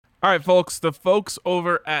All right, folks, the folks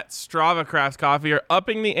over at Strava Craft Coffee are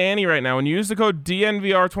upping the ante right now. When you use the code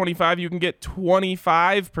DNVR25, you can get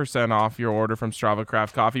 25% off your order from Strava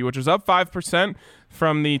Craft Coffee, which is up 5%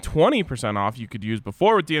 from the 20% off you could use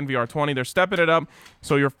before with DNVR20. They're stepping it up.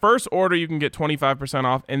 So your first order, you can get 25%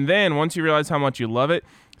 off. And then once you realize how much you love it,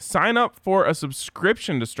 sign up for a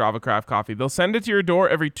subscription to Strava Craft Coffee. They'll send it to your door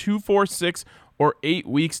every 2, 4, 6, or 8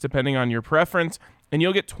 weeks, depending on your preference. And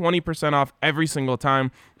you'll get 20% off every single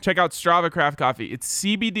time. Check out Strava Craft Coffee. It's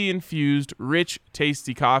CBD-infused, rich,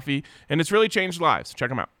 tasty coffee, and it's really changed lives. Check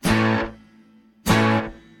them out. Number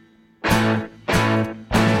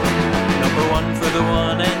one for the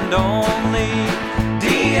one and only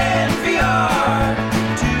DNVR.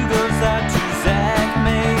 2 goes out to Zach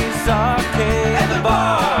Mays, Arcade, and the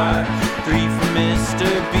bar. 3 for Mr.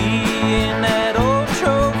 B in that old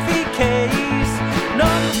trophy case.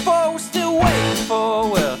 Number 4 still waiting for,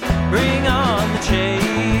 well, bring on the chase.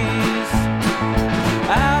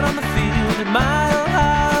 Out on the field at Mile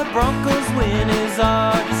High, Broncos win is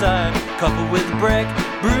our desire. Couple with Breck,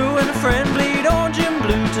 Brew and a friend, bleed orange and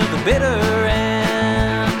blue to the bitter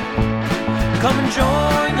end. Come and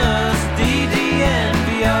join us,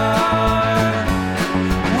 DNVR.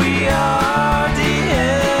 We are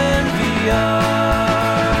DNVR.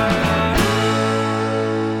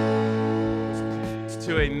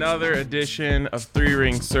 To another edition of Three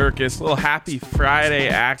Ring Circus. A little happy Friday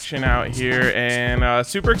action out here, and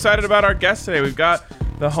super excited about our guest today. We've got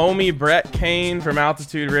the homie Brett Kane from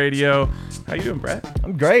Altitude Radio. How you doing, Brett?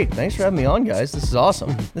 I'm great. Thanks for having me on, guys. This is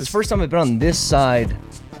awesome. This is the first time I've been on this side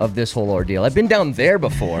of this whole ordeal. I've been down there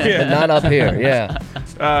before, but not up here. Yeah.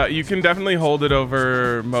 You can definitely hold it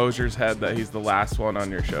over Mosier's head that he's the last one on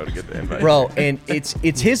your show to get the invite. Bro, and it's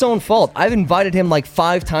his own fault. I've invited him like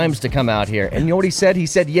 5 times to come out here, and you know what he said? He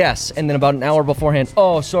said yes, and then about an hour beforehand,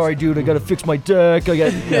 oh, sorry, dude, I got to fix my deck.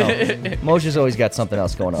 Mosier's always got something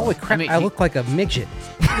else going on. Holy crap, I look like a midget.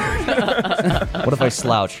 What if I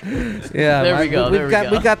slouch? Yeah, there we go. We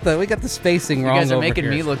got the spacing wrong. You guys are over making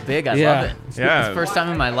here. me look big. I Yeah. love it. Yeah. It's the first time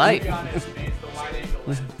in my life.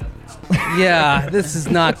 Yeah, this is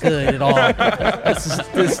not good at all. This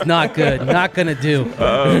is not good. Not gonna do.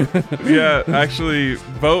 Yeah, actually,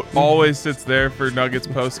 Vote always sits there for Nuggets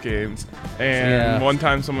post games. And one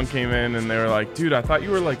time someone came in and they were like, dude, I thought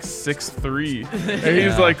you were like 6'3". And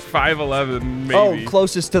he's like 5'11", maybe. Oh,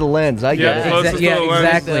 closest to the lens. I get it. Closest to the lens.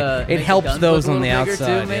 Exactly. Make It the helps guns those look a on the little bigger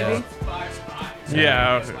outside. too, maybe?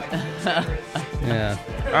 Yeah. Yeah.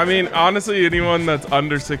 I mean, honestly, anyone that's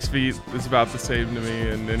under 6 feet is about the same to me,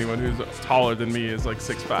 and anyone who's taller than me is like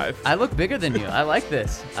 6'5". I look bigger than you. I like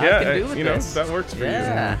this. Yeah, I can do with you know, this. that works for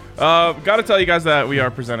Yeah. you. Got to tell you guys that we are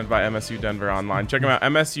presented by MSU Denver Online. Check them out,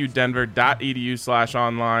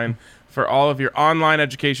 msudenver.edu/online for all of your online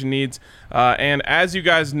education needs. And as you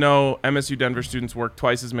guys know, MSU Denver students work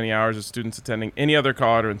twice as many hours as students attending any other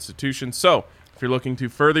college or institution. So if you're looking to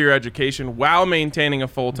further your education while maintaining a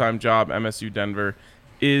full-time job, MSU Denver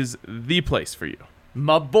is the place for you.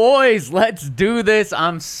 My boys, let's do this.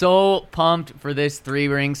 I'm so pumped for this 3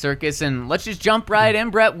 Ring Circus. And let's just jump right in,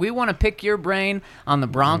 Brett. We want to pick your brain on the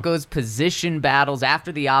Broncos' position battles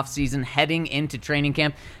after the offseason heading into training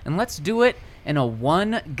camp. And let's do it in a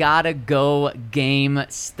one gotta go game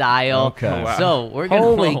style. Okay. Oh, wow. So we're gonna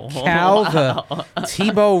Holy cow! The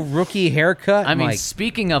Tebow rookie haircut. I mean, My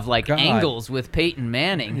speaking of like God. angles with Peyton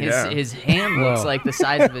Manning, Yeah. his hand looks like the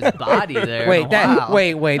size of his body there. Wait, Wow.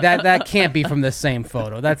 wait. That can't be from the same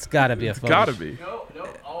photo. That's got to be a photo. Gotta be.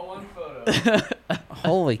 All one photo.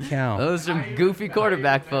 Holy cow! Those are some goofy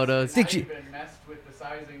quarterback photos. Did you, Even messed with the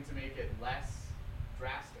sizing to make it less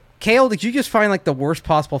drastic. Kale? Did you just find like the worst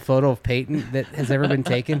possible photo of Peyton that has ever been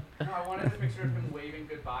taken? No, I wanted a picture of him waving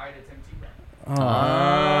goodbye to Tim Tebow.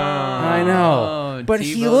 I know, but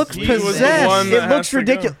he Tebow's- looks He was the possessed. one that It has looks to go.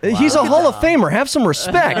 ridiculous. He's a Hall of Famer. Have some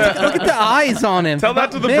respect. Look at the eyes on him. Tell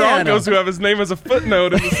that to the Man, Broncos who have his name as a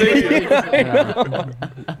footnote in the stadium.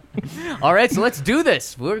 All right, so let's do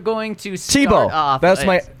this. We're going to start Tebow. off. That's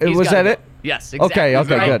my. He's Was gotta that go. it? Yes, exactly.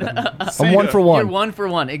 Okay, Right. good. I'm 1 for You're 1. 1 for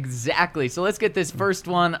 1, exactly. So let's get this first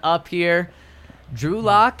one up here. Drew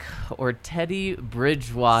Lock or Teddy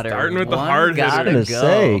Bridgewater? Starting with the One hard hitter. gotta I'm gonna go.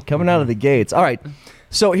 say, coming out of the gates. All right.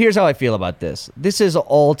 So here's how I feel about this. This is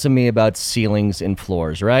all to me about ceilings and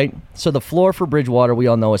floors, right? So the floor for Bridgewater, we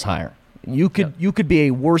all know, is higher. You could be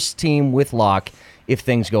a worse team with Locke if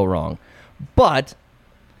things go wrong. But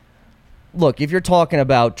look, if you're talking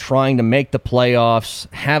about trying to make the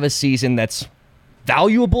playoffs, have a season that's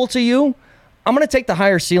valuable to you, I'm going to take the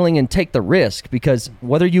higher ceiling and take the risk, because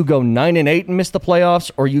whether you go 9-8 and miss the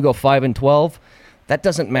playoffs or you go 5-12, that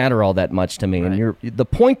doesn't matter all that much to me. Right. And the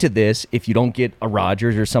point to this, if you don't get a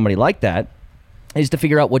Rodgers or somebody like that, is to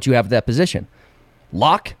figure out what you have at that position.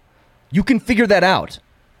 Lock, you can figure that out.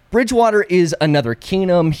 Bridgewater is another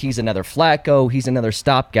Keenum. He's another Flacco. He's another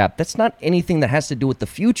stopgap. That's not anything that has to do with the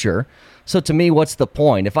future. So to me, what's the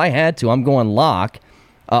point? If I had to, I'm going Lock.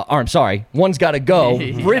 One's got to go,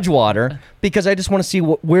 Bridgewater, because I just want to see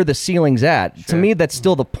where the ceiling's at. Sure. To me, that's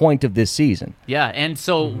still the point of this season. Yeah, and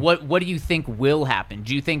so what do you think will happen?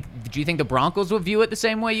 Do you think the Broncos will view it the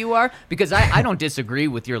same way you are? Because I don't disagree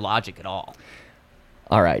with your logic at all.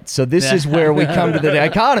 All right, so this is where we come to the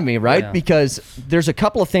dichotomy, right? Yeah. Because there's a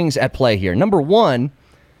couple of things at play here. Number one,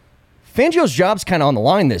 Fangio's job's kind of on the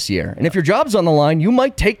line this year. And if your job's on the line, you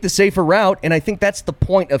might take the safer route, and I think that's the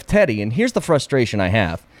point of Teddy. And here's the frustration I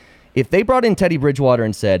have. If they brought in Teddy Bridgewater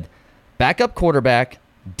and said, backup quarterback,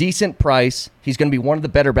 decent price, he's going to be one of the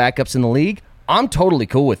better backups in the league, I'm totally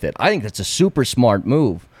cool with it. I think that's a super smart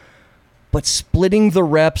move. But splitting the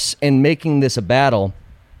reps and making this a battle,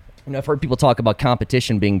 and I've heard people talk about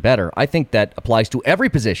competition being better. I think that applies to every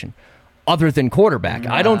position other than quarterback.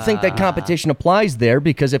 I don't think that competition applies there,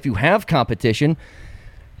 because if you have competition,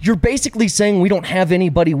 you're basically saying we don't have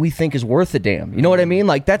anybody we think is worth a damn. You know what I mean?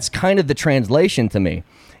 Like, that's kind of the translation to me.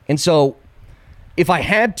 And so if I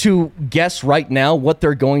had to guess right now what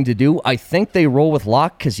they're going to do, I think they roll with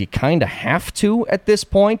Locke because you kind of have to at this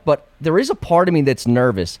point. But there is a part of me that's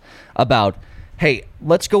nervous about, hey,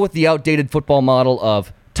 let's go with the outdated football model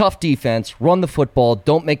of tough defense, run the football,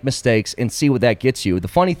 don't make mistakes, and see what that gets you. The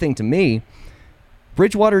funny thing to me,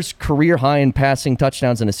 Bridgewater's career high in passing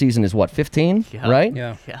touchdowns in a season is what, 15, right?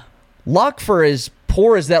 Yeah. Locke, for as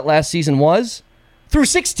poor as that last season was, through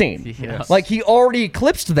 16. Yes. Like, he already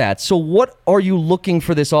eclipsed that. So what are you looking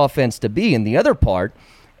for this offense to be? And the other part,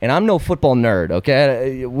 and I'm no football nerd,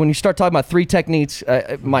 okay? When you start talking about three techniques,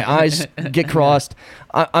 my eyes get crossed.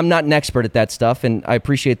 I'm not an expert at that stuff, and I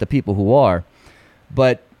appreciate the people who are.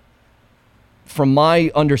 But from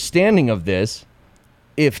my understanding of this,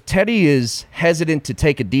 if Teddy is hesitant to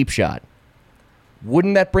take a deep shot,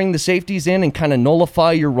 wouldn't that bring the safeties in and kind of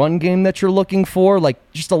nullify your run game that you're looking for? Like,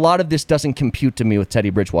 just a lot of this doesn't compute to me with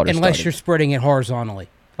Teddy Bridgewater Unless starting. you're spreading it horizontally.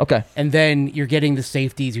 Okay. And then you're getting the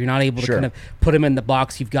safeties. You're not able to kind of put him in the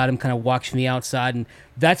box. You've got him kind of watching the outside. And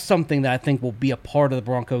that's something that I think will be a part of the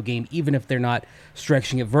Bronco game, even if they're not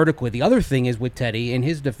stretching it vertically. The other thing is with Teddy, in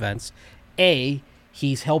his defense, A,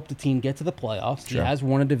 he's helped the team get to the playoffs. He has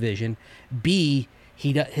won a division. B,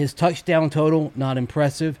 his touchdown total, not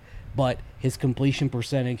impressive, but his completion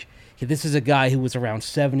percentage. This is a guy who was around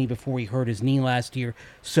 70 before he hurt his knee last year.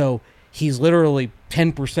 So he's literally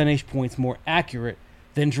 10 percentage points more accurate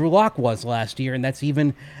than Drew Lock was last year, and that's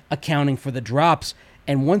even accounting for the drops.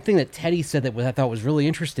 And one thing that Teddy said that I thought was really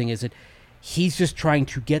interesting is that he's just trying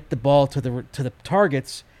to get the ball to the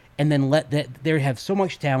targets and then they have so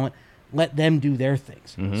much talent, let them do their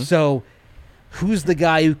things. So who's the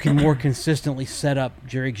guy who can more consistently set up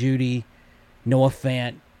Jerry Jeudy, Noah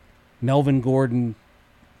Fant, Melvin Gordon,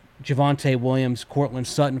 Javonte Williams, Cortland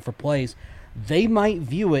Sutton for plays? They might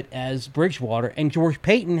view it as Bridgewater, and George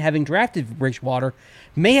Payton, having drafted Bridgewater,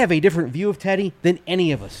 may have a different view of Teddy than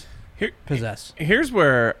any of us possess. Here's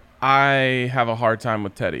where I have a hard time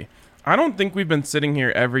with Teddy. I don't think we've been sitting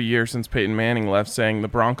here every year since Peyton Manning left saying the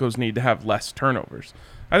Broncos need to have less turnovers.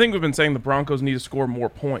 I think we've been saying the Broncos need to score more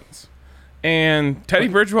points. And Teddy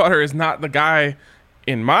Bridgewater is not the guy,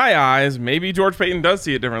 in my eyes, maybe George Payton does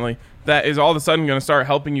see it differently, that is all of a sudden going to start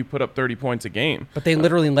helping you put up 30 points a game. But they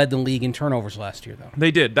literally led the league in turnovers last year, though. They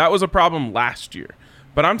did. That was a problem last year.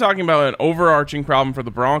 But I'm talking about an overarching problem for the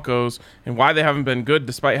Broncos and why they haven't been good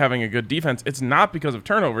despite having a good defense. It's not because of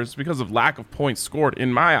turnovers. It's because of lack of points scored,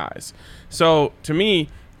 in my eyes. So, to me,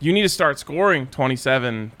 you need to start scoring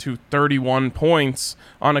 27 to 31 points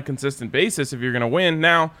on a consistent basis if you're going to win.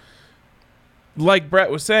 Now, like Brett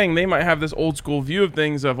was saying, they might have this old school view of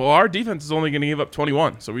things of, well, our defense is only going to give up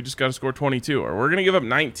 21, so we just got to score 22. Or we're going to give up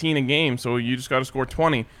 19 a game, so you just got to score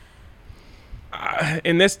 20.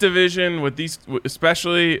 In this division, with these,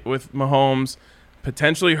 especially with Mahomes,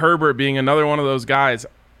 potentially Herbert being another one of those guys,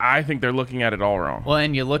 I think they're looking at it all wrong. Well,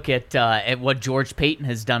 and you look at what George Payton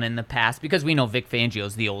has done in the past, because we know Vic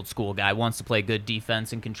Fangio's the old school guy, wants to play good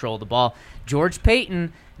defense and control the ball. George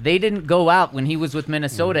Payton, they didn't go out when he was with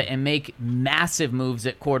Minnesota and make massive moves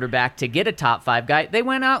at quarterback to get a top 5 guy. They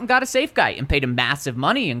went out and got a safe guy and paid him massive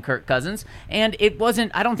money in Kirk Cousins. And it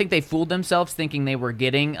wasn't, I don't think they fooled themselves thinking they were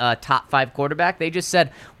getting a top 5 quarterback. They just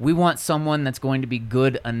said, we want someone that's going to be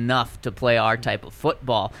good enough to play our type of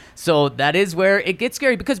football. So that is where it gets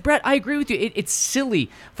scary. Because, Brett, I agree with you. It's silly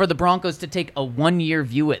for the Broncos to take a 1-year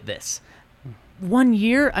view at this. 1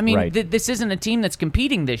 year. I mean, Right. This isn't a team that's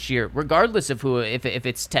competing this year, regardless of who, if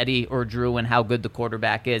it's Teddy or Drew and how good the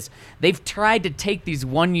quarterback is. They've tried to take these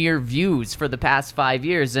 1 year views for the past 5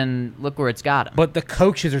 years, and look where it's got them. But the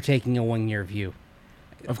coaches are taking a 1 year view.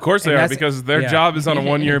 Of course they And are, that's- because their yeah. job is on a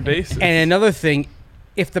 1 year basis. And another thing,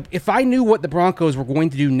 if I knew what the Broncos were going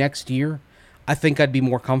to do next year, I think I'd be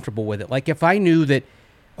more comfortable with it. Like if I knew that,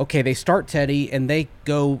 okay, they start Teddy and they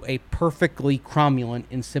go a perfectly cromulent,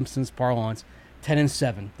 in Simpsons parlance,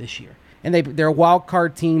 10-7 this year, and they're a wild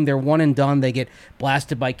card team. They're one and done. They get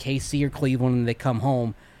blasted by KC or Cleveland and they come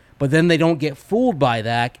home, but then they don't get fooled by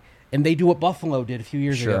that. And they do what Buffalo did a few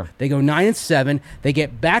years ago. They go 9-7. They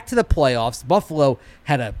get back to the playoffs. Buffalo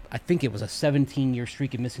had I think it was a 17-year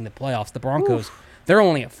streak of missing the playoffs. The Broncos, they're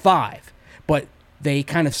only at 5, but they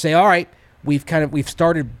kind of say, all right, we've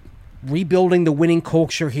started rebuilding the winning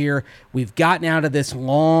culture here. We've gotten out of this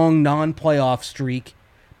long non-playoff streak,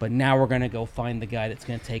 but now we're going to go find the guy that's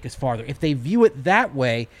going to take us farther. If they view it that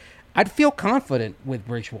way, I'd feel confident with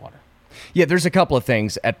Bridgewater. Yeah, there's a couple of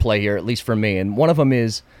things at play here, at least for me, and one of them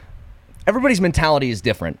is everybody's mentality is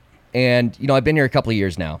different. And, I've been here a couple of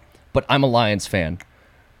years now, but I'm a Lions fan.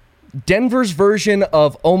 Denver's version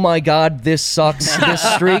of, oh my God, this sucks, this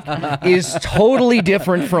streak, is totally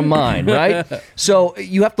different from mine, right? So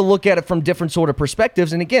you have to look at it from different sort of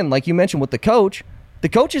perspectives. And again, like you mentioned with the coach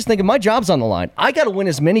is thinking, my job's on the line. I got to win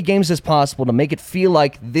as many games as possible to make it feel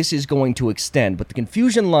like this is going to extend. But the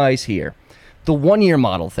confusion lies here. The 1 year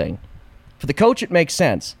model thing. For the coach, it makes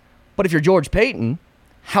sense. But if you're George Payton,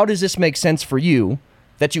 how does this make sense for you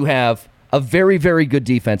that you have a very, very good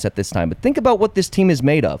defense at this time? But think about what this team is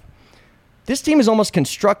made of. This team is almost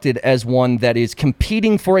constructed as one that is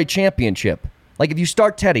competing for a championship. Like if you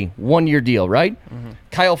start Teddy, 1 year deal, right? Mm-hmm.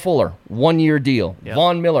 Kyle Fuller, 1 year deal. Yep.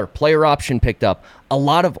 Von Miller, player option picked up. A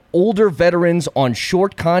lot of older veterans on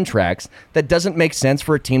short contracts that doesn't make sense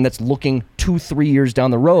for a team that's looking 2-3 years down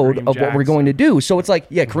the road of what we're going to do. So it's like,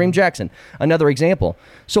 Kareem Jackson, another example.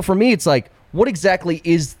 So for me, it's like, what exactly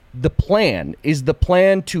is the plan? Is the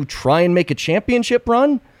plan to try and make a championship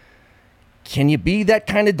run? Can you be that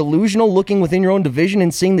kind of delusional looking within your own division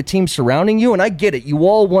and seeing the team surrounding you? And I get it. You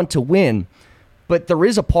all want to win. But there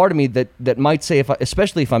is a part of me that might say,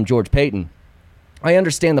 especially if I'm George Payton, I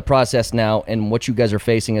understand the process now and what you guys are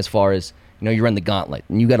facing as far as, you're in the gauntlet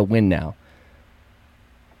and you got to win now.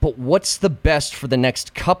 But what's the best for the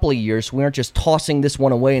next couple of years so we aren't just tossing this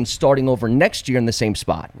one away and starting over next year in the same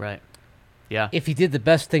spot? Right. Yeah. If he did the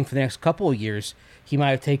best thing for the next couple of years, he might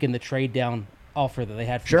have taken the trade down offer that they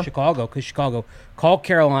had from Chicago, because Chicago called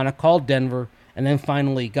Carolina, called Denver, and then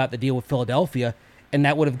finally got the deal with Philadelphia, and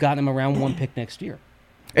that would have gotten him around 1 pick next year.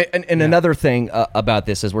 And another thing about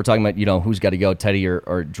this, as we're talking about, who's got to go, Teddy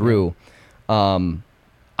or Drew,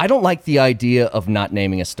 I don't like the idea of not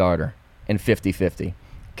naming a starter in 50-50,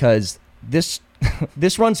 because this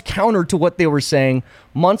runs counter to what they were saying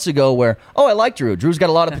months ago where, I like Drew. Drew's got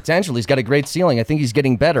a lot of potential. He's got a great ceiling. I think he's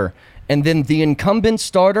getting better. And then the incumbent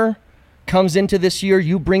starter comes into this year.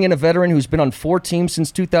 You bring in a veteran who's been on 4 teams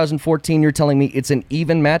since 2014. You're telling me it's an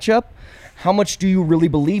even matchup? How much do you really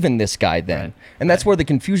believe in this guy then? Right. And that's where the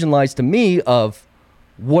confusion lies to me of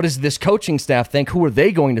what does this coaching staff think? Who are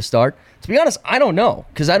they going to start? To be honest, I don't know,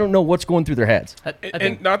 because I don't know what's going through their heads.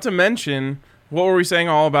 And not to mention, what were we saying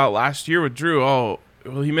all about last year with Drew?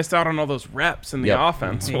 He missed out on all those reps in the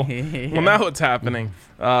offense. Well, now what's happening?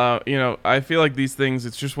 I feel like these things,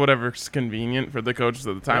 it's just whatever's convenient for the coaches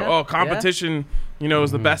at the time. Yeah. Competition,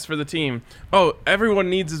 is the best for the team. Everyone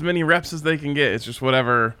needs as many reps as they can get. It's just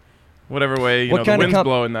whatever way the wind's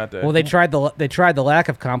blowing that day. Well, they tried the lack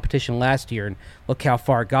of competition last year, and look how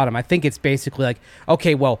far it got them. I think it's basically like,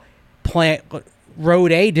 okay, well,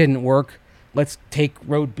 road A didn't work. Let's take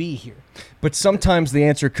road B here. But sometimes the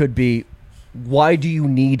answer could be, why do you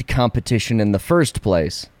need competition in the first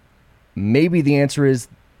place? Maybe the answer is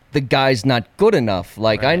the guy's not good enough.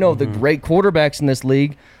 Like, I know the great quarterbacks in this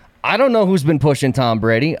league. I don't know who's been pushing Tom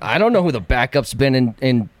Brady. I don't know who the backup's been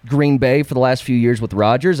in Green Bay for the last few years with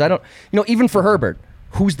Rodgers. I don't, even for Herbert,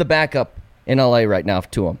 who's the backup in LA right now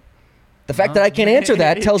to him? The fact that I can't answer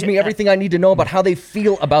that tells me everything I need to know about how they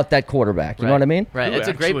feel about that quarterback. You know what I mean? Right. That's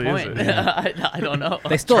a great point. I don't know.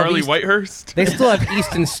 They still Charlie Whitehurst? They still have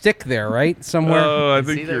Easton Stick there, right? Somewhere. Oh, I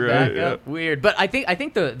think you're right. Yeah. Weird. But I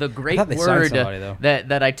think the great word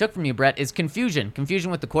that I took from you, Brett, is confusion. Confusion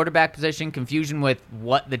with the quarterback position, confusion with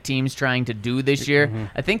what the team's trying to do this year. Mm-hmm.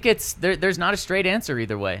 I think there's not a straight answer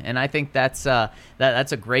either way. And I think that's a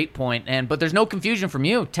great point. But there's no confusion from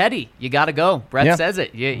you. Teddy, you got to go. Brett says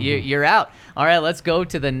it. You're out. out. All right, let's go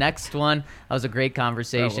to the next one. That was a great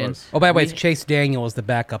conversation. Oh, by the way, it's Chase Daniel is the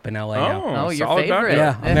backup in LA now. Oh, your solid favorite.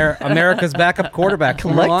 Yeah, America's backup quarterback.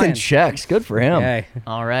 from the Collecting Lions. checks. Good for him. Hey.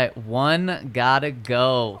 All right, one gotta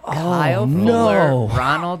go. Kyle no. Fuller,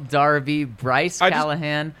 Ronald Darby, Bryce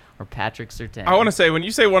Callahan, or Patrick Surtain. I want to say, when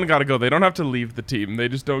you say one got to go, they don't have to leave the team. They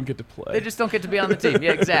just don't get to play. They just don't get to be on the team.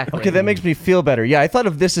 Yeah, exactly. Okay, that makes me feel better. Yeah, I thought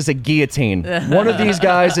of this as a guillotine. One of these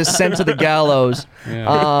guys is sent to the gallows.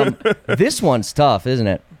 This one's tough, isn't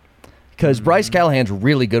it? Because Bryce Callahan's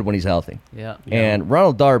really good when he's healthy. Yeah. And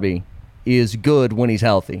Ronald Darby is good when he's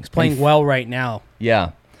healthy. He's playing well right now.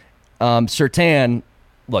 Yeah. Surtain,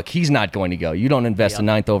 look, he's not going to go. You don't invest a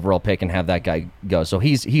 9th overall pick and have that guy go. So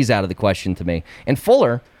he's out of the question to me. And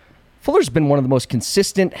Fuller's been one of the most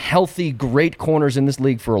consistent, healthy, great corners in this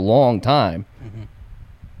league for a long time.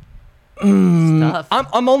 Tough.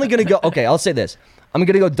 I'm only going to go... Okay, I'll say this. I'm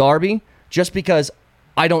going to go Darby just because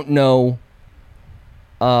I don't know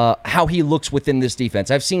how he looks within this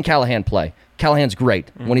defense. I've seen Callahan play. Callahan's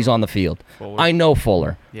great when he's on the field. I know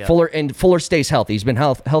Fuller. Yeah. Fuller stays healthy. He's been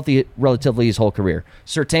healthy relatively his whole career.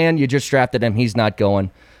 Surtain, you just drafted him. He's not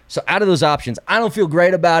going. So out of those options, I don't feel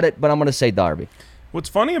great about it, but I'm going to say Darby. What's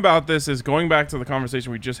funny about this is going back to the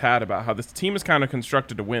conversation we just had about how this team is kind of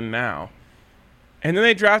constructed to win now. And then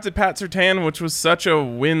they drafted Pat Surtain, which was such a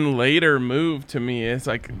win later move to me. It's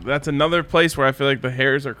like that's another place where I feel like the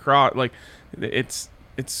hairs are crossed. Like it's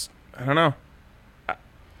I don't know.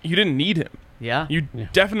 You didn't need him. Yeah. You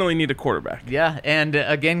definitely need a quarterback. Yeah, and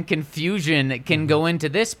again, confusion can go into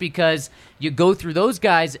this because you go through those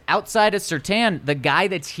guys. Outside of Surtain, the guy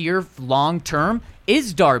that's here long term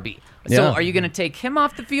is Darby. So Yeah. are you going to take him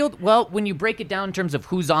off the field? Well, when you break it down in terms of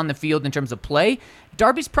who's on the field in terms of play,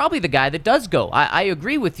 Darby's probably the guy that does go. I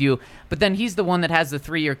agree with you, but then he's the one that has the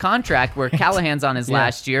 3-year contract where Callahan's on his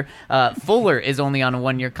last year. Fuller is only on a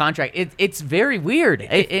 1-year contract. It's very weird.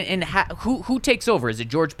 Who takes over? Is it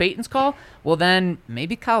George Payton's call? Well, then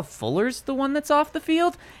maybe Kyle Fuller's the one that's off the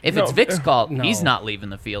field. If it's Vic's call, he's not leaving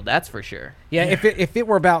the field. That's for sure. Yeah, if it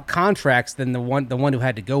were about contracts, then the one who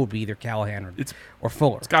had to go would be either Callahan or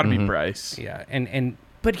Fuller. It's got to be Bryce. Yeah, and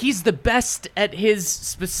But he's the best at his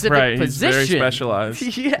specific position. He's very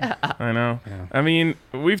specialized. Yeah. I know. Yeah. I mean,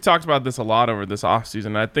 we've talked about this a lot over this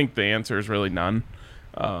offseason. I think the answer is really none,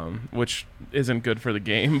 which isn't good for the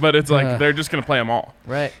game. But it's like they're just going to play them all.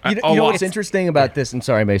 Right. You know what's interesting about this? And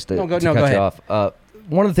sorry, Mace, to cut you ahead. off.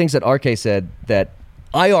 One of the things that RK said that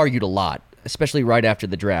I argued a lot, especially right after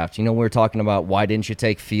the draft. You know, we were talking about why didn't you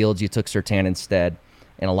take Fields? You took Surtain instead.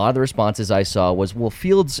 And a lot of the responses I saw was, well,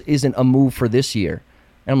 Fields isn't a move for this year.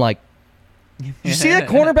 And I'm like, you see that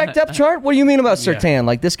cornerback depth chart? What do you mean about Surtain?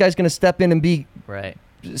 Like, this guy's going to step in and be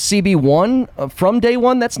CB1 from day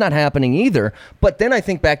one? That's not happening either. But then I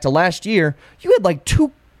think back to last year, you had like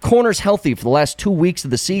 2 corners healthy for the last 2 weeks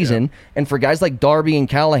of the season. And for guys like Darby and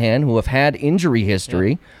Callahan who have had injury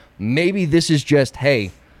history, maybe this is just,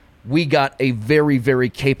 hey, we got a very, very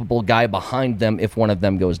capable guy behind them if one of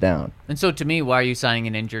them goes down. And so to me, why are you signing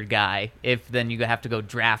an injured guy if then you have to go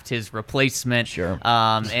draft his replacement? Sure.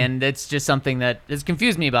 And it's just something that has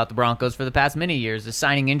confused me about the Broncos for the past many years, is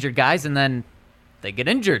signing injured guys and then they get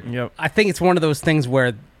injured. Yep. I think it's one of those things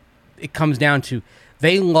where it comes down to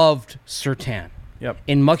they loved Surtain. Yep.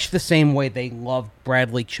 In much the same way they loved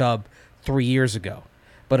Bradley Chubb 3 years ago.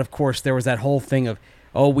 But of course, there was that whole thing of,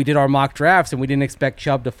 we did our mock drafts and we didn't expect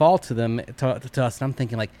Chubb to fall to us. And I'm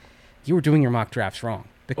thinking, like, you were doing your mock drafts wrong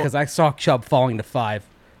because I saw Chubb falling to 5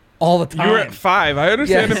 all the time. You were at 5. I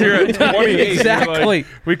understand if you're at 28. Exactly. Like,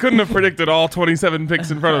 we couldn't have predicted all 27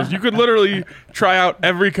 picks in front of us. You could literally try out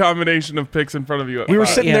every combination of picks in front of you. At We were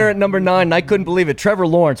 5. sitting there at number 9, and I couldn't believe it. Trevor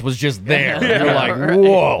Lawrence was just there. You're like,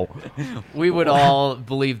 whoa. We would all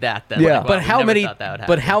believe that then. Yeah. Like, wow, But we how never many? thought that would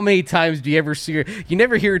But happen. how many times do you ever see? You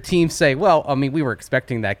never hear a team say, "Well, I mean, we were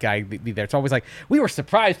expecting that guy to be there." It's always like, "We were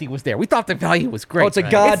surprised he was there. We thought the value was great." Oh, it's a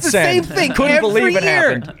It's godsend. the same thing. Couldn't every believe it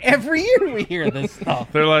year. happened. Every year we hear this stuff.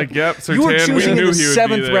 They're like, yep, You were Surtain, we choosing in knew the he would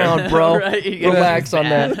 7th be there. round, bro. Right, you gotta Relax on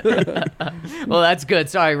that. Well, that's good.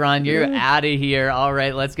 Sorry, Ron. You're out of here. All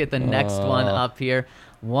right, let's get the next one up here.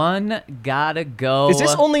 One gotta go. Is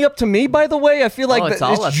this only up to me, by the way? I feel like it's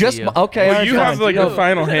all up to just you. okay. Well, all right, you have fine. like the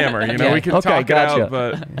final hammer. You know, Yeah. we can Okay, talk gotcha. it out,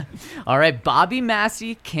 but All right, Bobby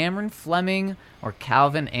Massey, Cameron Fleming, or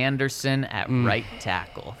Calvin Anderson at right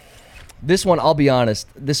tackle? This one, I'll be honest,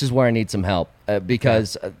 this is where I need some help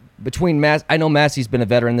because between I know Massey's been a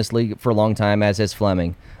veteran in this league for a long time, as has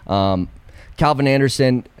Fleming. Calvin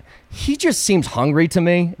Anderson, he just seems hungry to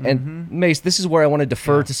me. And Mace, this is where I want to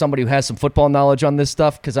defer to somebody who has some football knowledge on this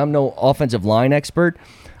stuff because I'm no offensive line expert.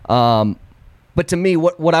 But to me,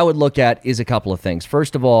 what I would look at is a couple of things.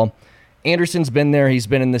 First of all, Anderson's been there. He's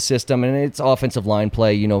been in the system, and it's offensive line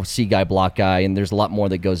play, see guy, block guy, and there's a lot more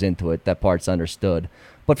that goes into it. That part's understood.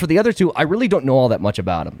 But for the other two, I really don't know all that much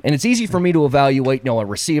about them. And it's easy for me to evaluate, a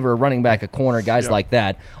receiver, a running back, a corner, guys like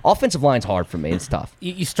that. Offensive line's hard for me. It's tough.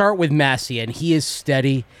 You start with Massey, and he is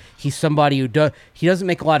steady. He's somebody who he doesn't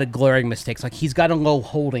make a lot of glaring mistakes. Like, he's got a low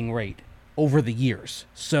holding rate over the years.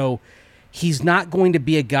 So he's not going to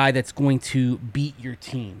be a guy that's going to beat your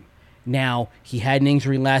team. Now, he had an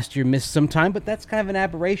injury last year, missed some time, but that's kind of an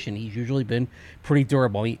aberration. He's usually been pretty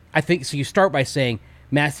durable. I think so. You start by saying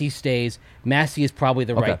Massey stays. Massey is probably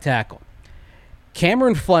the right tackle.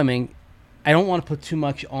 Cameron Fleming, I don't want to put too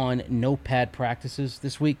much on no pad practices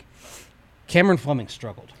this week. Cameron Fleming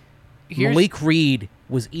struggled. Malik Reed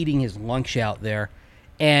was eating his lunch out there,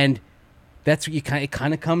 and that's what it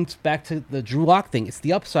kind of comes back to the Drew Lock thing. It's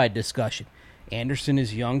the upside discussion. Anderson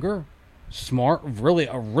is younger, smart,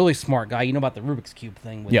 a really smart guy. You know about the Rubik's Cube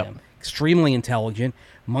thing with him. Extremely intelligent.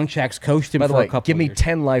 Munchak's coached him By the for way, a couple give me years.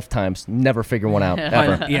 10 lifetimes, never figure one out,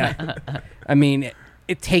 ever. Yeah. I mean,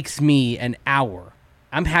 it takes me an hour.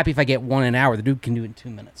 I'm happy if I get one an hour. The dude can do it in 2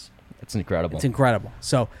 minutes. It's incredible. It's incredible.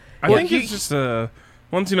 So I think it's just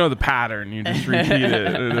once you know the pattern, you just repeat it.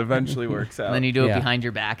 It eventually works out. And then you do it behind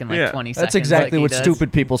your back in 20 seconds. That's exactly what does.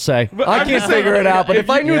 stupid people say. But I I'm can't just figure saying, it out, but if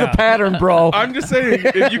I knew the pattern, bro. I'm just saying,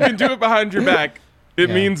 if you can do it behind your back, it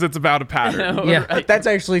means it's about a pattern. yeah. That's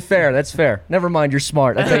actually fair. That's fair. Never mind, you're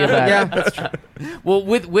smart. I'll tell you that. Yeah, that's true. Well,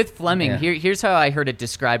 with Fleming, here's how I heard it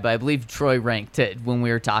described by, I believe, Troy Rank when we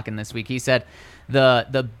were talking this week. He said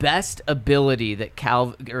the best ability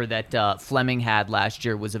that Fleming had last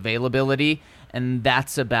year was availability, and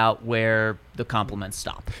that's about where the compliments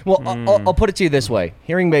stop. Well, I'll put it to you this way.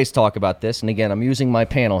 Hearing Mace talk about this, and again, I'm using my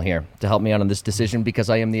panel here to help me out on this decision because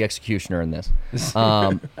I am the executioner in this.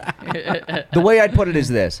 The way I'd put it is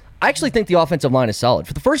this. I actually think the offensive line is solid.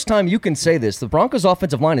 For the first time, you can say this. The Broncos'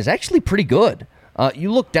 offensive line is actually pretty good.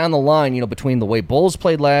 You look down the line, between the way Bowles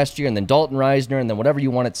played last year and then Dalton Reisner and then whatever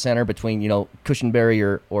you want at center between,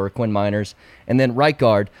 Cushenberry or Quinn Miners and then right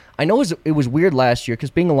guard. I know it was weird last year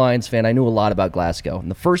because being a Lions fan, I knew a lot about Glasgow.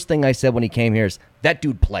 And the first thing I said when he came here is, that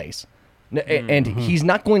dude plays. And he's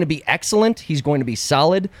not going to be excellent. He's going to be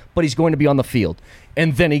solid, but he's going to be on the field.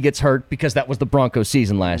 And then he gets hurt because that was the Broncos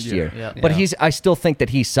season last year. Yeah. But I still think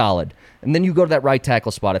that he's solid. And then you go to that right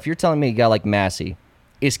tackle spot. If you're telling me a guy like Massey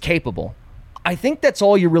is capable, I think that's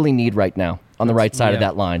all you really need right now on the right side of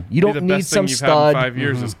that line. You don't need some stud. 5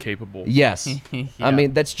 years is capable. Yes. I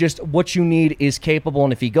mean, that's just what you need is capable.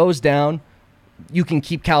 And if he goes down, you can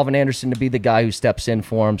keep Calvin Anderson to be the guy who steps in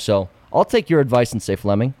for him. So I'll take your advice and say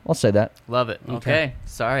Fleming. I'll say that. Love it. Okay.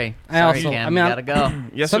 Sorry. I Cam, you gotta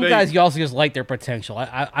go. Some guys you also just like their potential.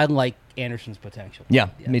 I like Anderson's potential. Yeah,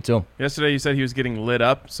 me too. Yesterday you said he was getting lit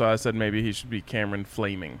up, so I said maybe he should be Cameron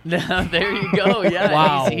Flaming. There you go. Yeah,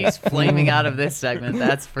 Wow. he's flaming out of this segment.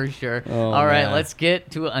 That's for sure. All right, man. let's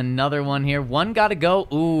get to another one here. One gotta go.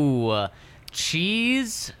 Ooh,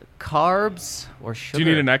 cheese, carbs, or sugar. Do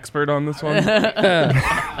you need an expert on this one? The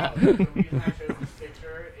reason I chose this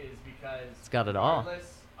picture is because It's got it all.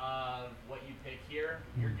 regardless of what you pick here,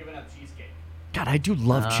 you're giving up cheesecake. God, I do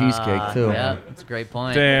love cheesecake too. Yeah, that's a great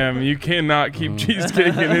point. Damn, you cannot keep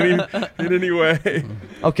cheesecake in any way.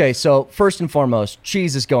 Okay, so first and foremost,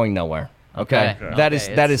 cheese is going nowhere. Okay, Okay. that Okay,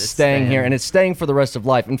 is it's staying here, staying. and it's staying for the rest of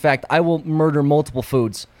life. In fact, I will murder multiple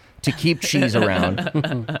foods to keep cheese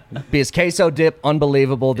around. Because queso dip,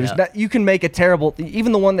 unbelievable. There's Yeah. you can make a terrible,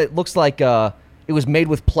 even the one that looks like it was made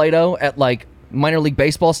with Play-Doh at like minor league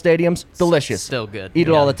baseball stadiums. Delicious. Still good. Eat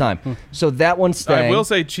it Yeah. all the time. So that one's staying. I will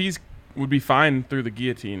say cheese would be fine through the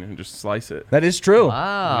guillotine and just slice it. That is true.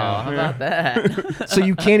 Wow, how about that? So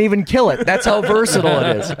you can't even kill it. That's how versatile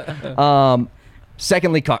it is.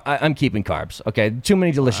 Secondly, I'm keeping carbs. Okay, too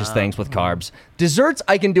many delicious things with carbs. Desserts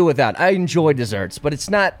I can do without. I enjoy desserts, but it's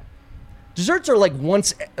not. Desserts are like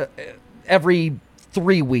once every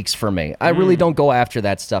 3 weeks for me. I really don't go after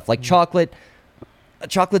that stuff. Like chocolate.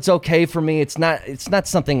 Chocolate's okay for me. It's not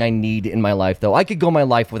something I need in my life, though. I could go my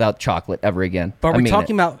life without chocolate ever again. But I we're mean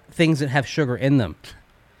talking it. about things that have sugar in them.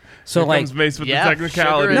 So Here like comes Mace with yeah, the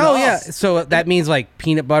technicality. sugar no, is- yeah. So that means like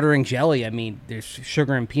peanut butter and jelly. I mean, there's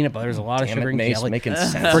sugar in peanut butter. There's a lot of Damn sugar it, in Mace, jelly. making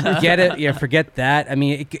sense. Forget it. Yeah, forget that. I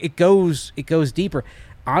mean, it goes deeper.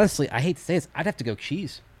 Honestly, I hate to say this. I'd have to go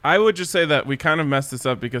cheese. I would just say that we kind of messed this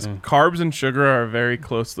up because carbs and sugar are very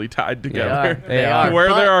closely tied together. They are. Where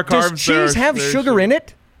But there are Does carbs, there cheese are- have there's sugar in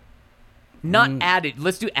it? Not added.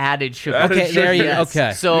 Let's do added sugar. Added Okay, there you. Yes.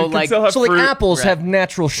 Okay, So You can like still have So like fruit. apples Right. have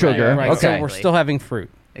natural sugar. right. Okay. So we're still having fruit.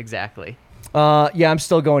 exactly. Yeah, I'm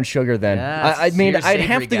still going sugar then. Yes, I mean, you're a I'd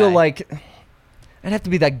have savory to go guy. like. I'd have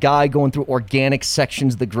to be that guy going through organic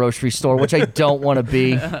sections of the grocery store, which I don't want to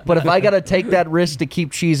be. But if I got to take that risk to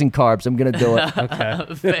keep cheese and carbs, I'm going to do it.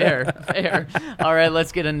 Okay. Fair. All right,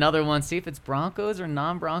 let's get another one. See if it's Broncos or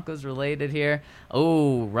non-Broncos related here.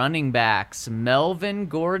 Oh, running backs. Melvin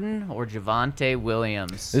Gordon or Javonte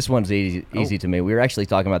Williams? This one's easy to me. We were actually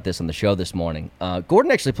talking about this on the show this morning.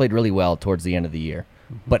 Gordon actually played really well towards the end of the year.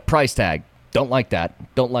 But price tag, don't like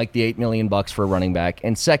that. Don't like the $8 million for a running back.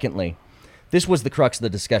 And secondly, this was the crux of the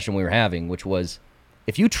discussion we were having, which was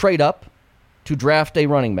if you trade up to draft a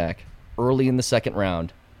running back early in the second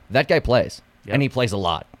round, that guy plays, and he plays a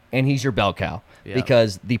lot, and he's your bell cow.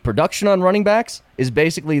 Because the production on running backs is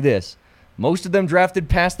basically this. Most of them drafted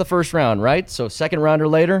past the first round, right? So second round or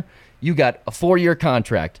later, you got a 4-year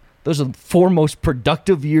contract. Those are the 4 most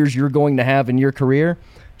productive years you're going to have in your career.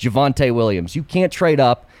 Javonte Williams. You can't trade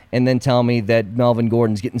up and then tell me that Melvin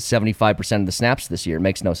Gordon's getting 75% of the snaps this year. It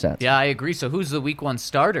makes no sense. Yeah, I agree. So who's the week 1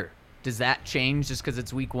 starter? Does that change just because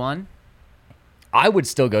it's week 1? I would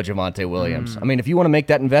still go Javonte Williams. I mean, if you want to make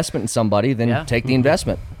that investment in somebody, then take the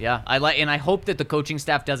investment. Yeah, I hope that the coaching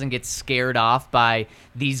staff doesn't get scared off by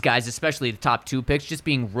these guys, especially the top 2 picks, just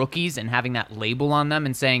being rookies and having that label on them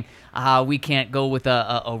and saying, we can't go with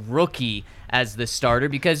a rookie as the starter,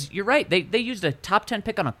 because you're right. They used a top 10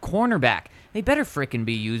 pick on a cornerback. They better frickin'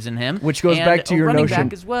 be using him. Which goes back to your running notion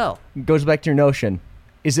back as well. Goes back to your notion.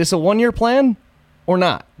 Is this a 1-year plan or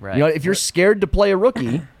not? Right. You know, if you're scared to play a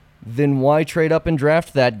rookie, then why trade up and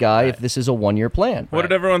draft that guy if this is a 1-year plan? What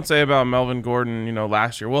did everyone say about Melvin Gordon,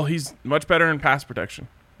 last year? Well, he's much better in pass protection.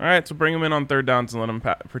 All right, so bring him in on third downs and let him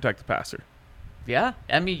protect the passer. Yeah,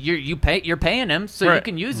 I mean you're paying him, so you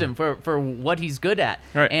can use him for what he's good at.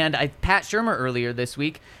 Right. And Pat Shurmur earlier this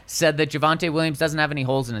week said that Javonte Williams doesn't have any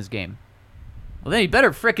holes in his game. Well, then he better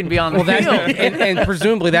frickin' be on the field. and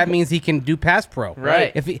presumably that means he can do pass pro,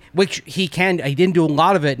 Right. Which he can. He didn't do a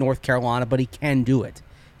lot of it at North Carolina, but he can do it.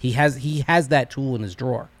 He has that tool in his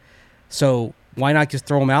drawer. So why not just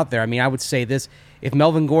throw him out there? I mean, I would say this: if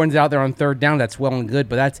Melvin Gordon's out there on third down, that's well and good,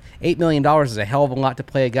 but that's $8 million is a hell of a lot to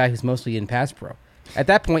play a guy who's mostly in pass pro. At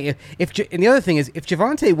that point, and the other thing is, if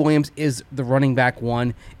Javonte Williams is the running back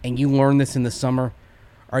 1, and you learn this in the summer,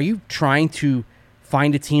 are you trying to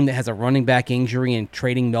find a team that has a running back injury and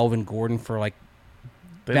trading Melvin Gordon for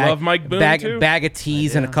love Mike Boone too? bag of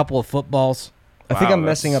teas and a couple of footballs? I think I'm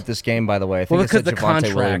messing up this game, by the way. I think I said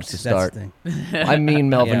Javonte Williams to start. I mean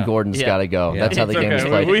Melvin Gordon's got to go. That's how the game is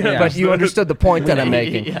played. But you understood the point that I'm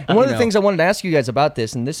making. And one of the things I wanted to ask you guys about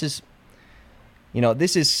this, and this is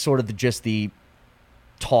sort of just the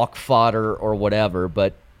talk fodder or whatever,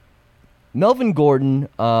 but Melvin Gordon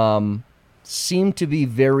seemed to be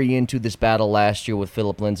very into this battle last year with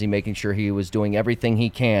Phillip Lindsay, making sure he was doing everything he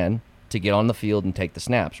can to get on the field and take the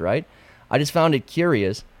snaps, right? I just found it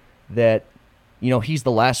curious that he's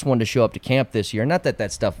the last one to show up to camp this year. Not that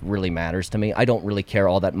that stuff really matters to me. I don't really care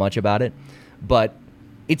all that much about it. But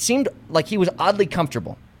it seemed like he was oddly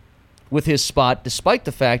comfortable with his spot, despite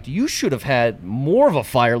the fact you should have had more of a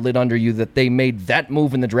fire lit under you that they made that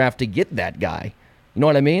move in the draft to get that guy. You know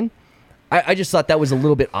what I mean? I just thought that was a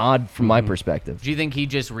little bit odd from my perspective. Do you think he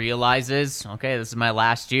just realizes, okay, this is my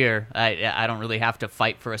last year. I don't really have to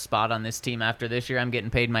fight for a spot on this team after this year. I'm getting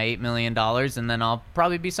paid my $8 million, and then I'll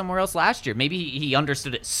probably be somewhere else last year. Maybe he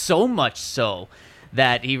understood it so much so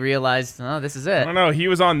that he realized, oh, this is it. I don't know. He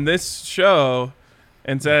was on this show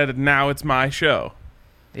and said, now it's my show.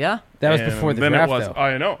 Yeah. That was before the draft, though.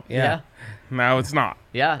 I know. Yeah. Now it's not.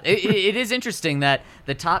 Yeah, it is interesting that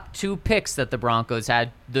the top 2 picks that the Broncos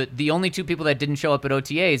had, the only 2 people that didn't show up at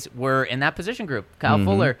OTAs were in that position group. Kyle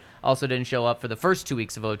Fuller also didn't show up for the first 2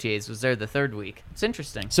 weeks of OTAs, was there the third week. It's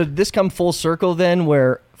interesting. So did this come full circle then,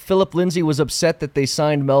 where Phillip Lindsay was upset that they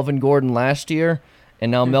signed Melvin Gordon last year,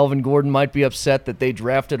 and now Melvin Gordon might be upset that they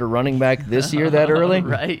drafted a running back this year that early?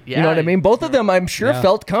 Right, yeah. You know what I mean? Both of them, I'm sure,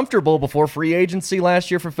 felt comfortable before free agency last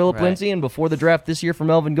year for Phillip Lindsay and before the draft this year for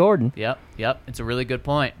Melvin Gordon. Yep. It's a really good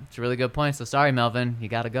point. So sorry, Melvin, you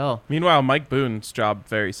got to go. Meanwhile, Mike Boone's job,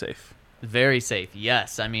 very safe. Very safe,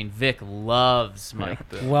 yes. I mean, Vic loves Mike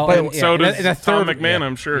Boone. Well, So does Tom McMahon,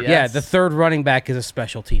 I'm sure. Yeah, the third running back is a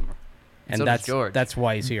special teamer. And so does George. That's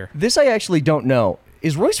why he's here. This I actually don't know.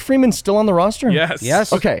 Is Royce Freeman still on the roster?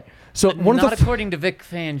 Yes. Okay. So Not according to Vic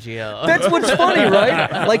Fangio. That's what's funny,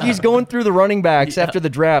 right? Like he's going through the running backs after the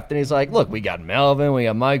draft, and he's like, look, we got Melvin, we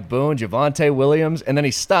got Mike Boone, Javonte Williams, and then he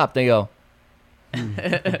stopped, and they go,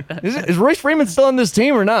 is Royce Freeman still on this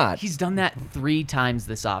team or not? He's done that 3 times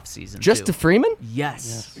this offseason. Just to Freeman?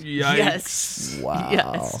 Yes. Yikes. Yes. Wow.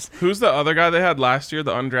 Yes. Who's the other guy they had last year,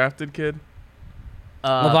 the undrafted kid?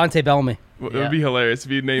 Levante Bellamy. It would be hilarious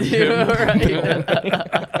if you named him.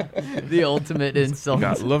 The ultimate insult.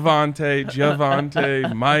 Got Levante,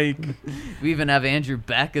 Giavante, Mike. We even have Andrew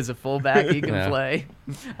Beck as a fullback he can play.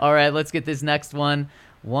 All right, let's get this next one.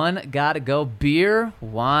 One gotta go: beer,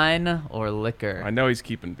 wine, or liquor. I know he's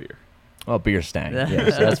keeping beer. Oh, beer stang.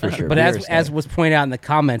 Yes, that's for sure. But Beer as stang. was pointed out in the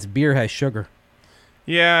comments, beer has sugar.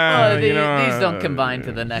 Yeah, These don't combine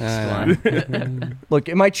to the next one. Look,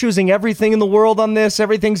 am I choosing everything in the world on this?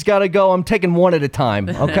 Everything's got to go. I'm taking one at a time,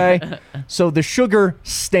 okay? So the sugar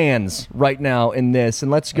stands right now in this,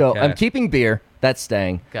 and let's go. Okay. I'm keeping beer. That's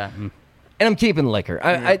staying. Okay. And I'm keeping liquor.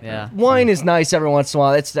 Yeah. Wine is nice every once in a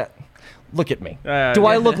while. That's that. Look at me. Do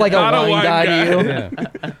I look like a Not a wine wine guy guy.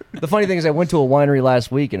 to you? The funny thing is I went to a winery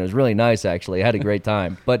last week, and it was really nice, actually. I had a great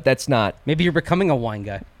time. But that's not. Maybe you're becoming a wine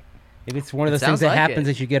guy. Maybe it's one of those things sounds that like happens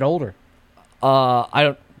it. as you get older.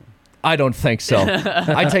 I don't think so.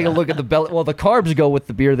 I take a look at the belly. Well, the carbs go with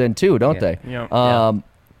the beer then too, don't they? Yeah.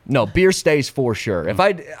 No, beer stays for sure. If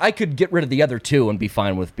I could get rid of the other two and be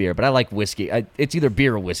fine with beer, but I like whiskey. It's either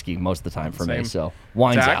beer or whiskey most of the time for me. Same. So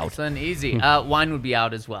wine's Zach? out. It's an easy. Wine would be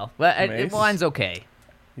out as well. But Mace? wine's okay.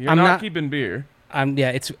 You're I'm not not- keeping beer.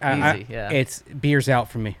 It's Easy, yeah. it's beer's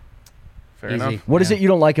out for me. Fair Easy. enough. What is it you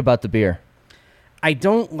don't like about the beer? I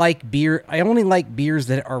don't like beer. I only like beers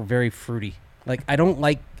that are very fruity. Like I don't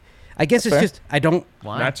like. I guess it's fair. just I don't.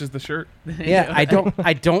 Wine. Matches the shirt. Yeah, I don't.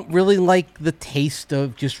 I don't really like the taste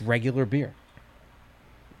of just regular beer.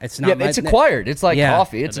 It's not. Yeah, it's acquired. It's like Yeah.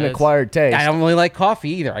 coffee. It's It an is. acquired taste. I don't really like coffee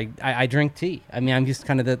either. I drink tea. I mean, I'm just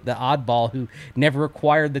kind of the oddball who never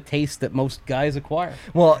acquired the taste that most guys acquire.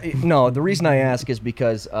 Well, no, the reason I ask is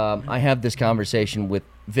because I have this conversation with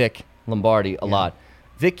Vic Lombardi a lot.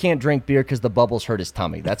 Vic can't drink beer because the bubbles hurt his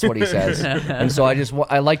tummy. That's what he says. And so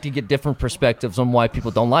I like to get different perspectives on why people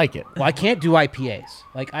don't like it. Well, I can't do IPAs.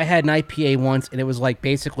 Like I had an IPA once, and it was like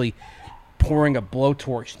basically pouring a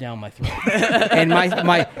blowtorch down my throat, and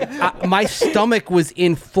my stomach was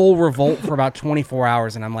in full revolt for about 24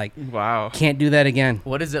 hours, and I'm like, Wow. can't do that again.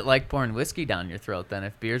 What is it like pouring whiskey down your throat then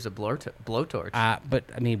if beer's a blowtorch? But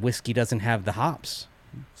I mean, whiskey doesn't have the hops.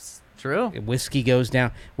 True. Whiskey goes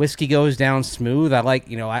down. Whiskey goes down smooth. I like,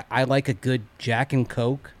 I like a good Jack and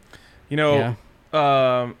Coke. You know,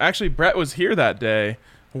 actually, Brett was here that day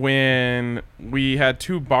when we had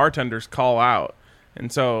two bartenders call out. And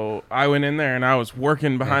so I went in there and I was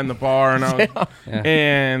working behind the bar, and I was,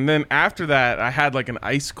 and then after that I had like an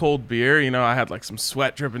ice cold beer. You know, I had like some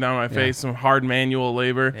sweat dripping down my face, some hard manual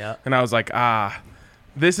labor, and I was like,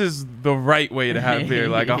 this is the right way to have beer,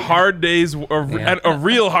 like a hard day's a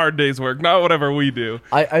real hard day's work, not whatever we do.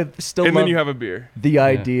 I still And love then you have a beer. the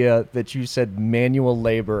idea that you said manual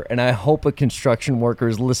labor, and I hope a construction worker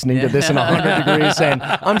is listening to this in 100 degrees saying,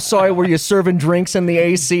 I'm sorry, were you serving drinks in the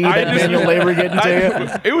AC that manual labor getting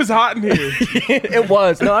to It was hot in here. you? It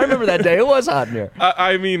was. No, I remember that day. It was hot in here.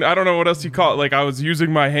 I mean, I don't know what else you call it. Like, I was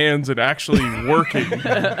using my hands and actually working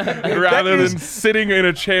rather than sitting in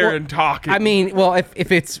a chair and talking. I mean, well,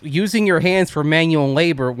 if it's using your hands for manual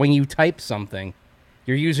labor, when you type something,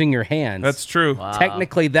 you're using your hands. That's true. Wow.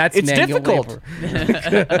 Technically, that's It's manual difficult.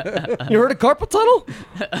 labor. You heard of carpal tunnel?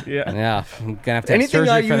 Yeah. Yeah, I'm gonna have to have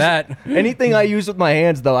surgery for that. Anything I use with my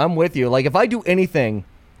hands, though, I'm with you. Like, if I do anything,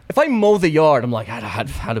 if I mow the yard, I'm like, how do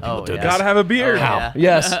people do yeah. this? Gotta have a beer. Yeah.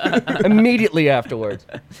 Yes. Immediately afterwards.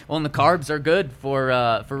 Well, and the carbs are good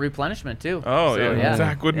for replenishment too. Oh, So, yeah.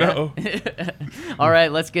 Zach would know. All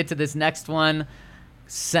right, let's get to this next one.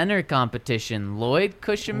 Center competition: Lloyd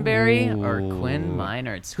Cushenberry or Quinn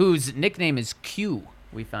Meinertz, whose nickname is Q.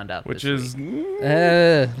 We found out Which this is, week.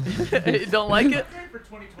 Don't like it?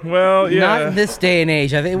 well, yeah. Not in this day and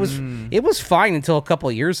age. I think it was fine until a couple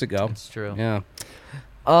of years ago. It's true.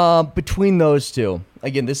 Yeah. Between those two,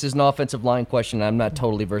 again, this is an offensive line question. I'm not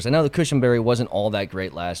totally versed. I know the Cushenberry wasn't all that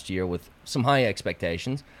great last year with some high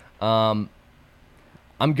expectations. I'm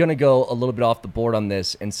going to go a little bit off the board on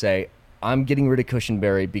this and say I'm getting rid of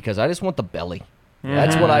Cushenberry because I just want the belly.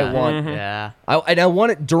 That's what I want. Yeah. And I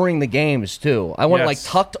want it during the games, too. I want it like Yes.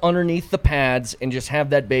 tucked underneath the pads and just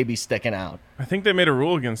have that baby sticking out. I think they made a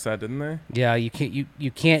rule against that, didn't they? Yeah, you can't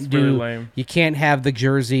It's very do lame. you can't have the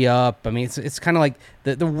jersey up. I mean, it's kind of like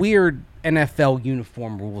the weird NFL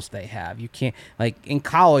uniform rules they have. You can't, like in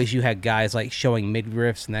college you had guys like showing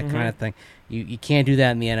midriffs and that kind of thing. You can't do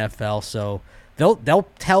that in the NFL. So they'll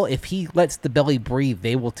tell if he lets the belly breathe,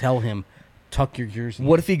 they will tell him tuck your jersey.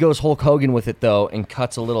 What if he goes Hulk Hogan with it, though, and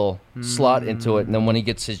cuts a little slot into it, and then when he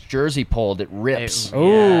gets his jersey pulled, it rips?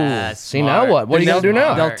 See, now what? What are you going to do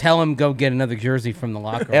now? They'll tell him go get another jersey from the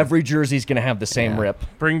locker room. Every jersey's going to have the same rip.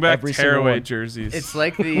 Bring back Every single tearaway one. jerseys. It's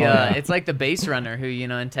like the it's like the base runner who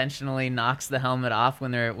intentionally knocks the helmet off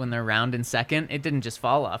when they're round in second. It didn't just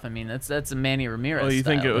fall off. I mean, that's a Manny Ramirez. Oh, you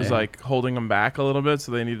think style it was there. like holding them back a little bit,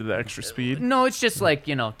 so they needed the extra speed? No, it's just like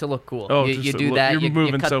to look cool. Oh, you just to do look- that. you're You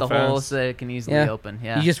moving cut so the hole fast. so that it can easily open.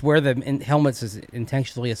 Yeah, You just wear the helmets as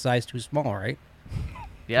intentionally a size too small, right?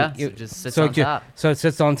 yeah. So You- it just sits so on top. So it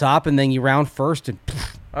sits on top, and then you round first, and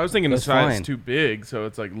I was thinking the That's size fine. too big, so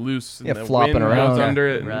it's like loose. And Yeah, the flopping wind around. goes Yeah. under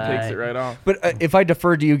it and Right. takes it right off. But if I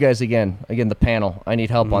defer to you guys again, the panel, I need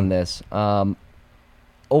help on this.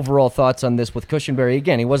 Overall thoughts on this with Cushenberry.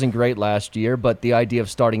 Again, he wasn't great last year, but the idea of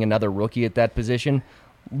starting another rookie at that position,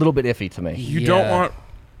 a little bit iffy to me. You Yeah. don't want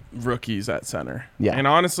rookies at center. Yeah. And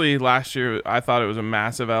honestly, last year I thought it was a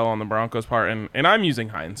massive L on the Broncos' part, and I'm using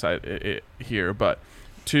hindsight here, but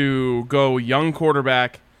to go young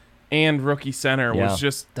quarterback and rookie center Yeah. was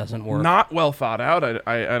just doesn't work. not well thought out.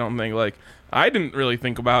 I don't think. Like, I didn't really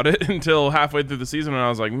think about it until halfway through the season, and I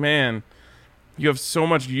was like, man, you have so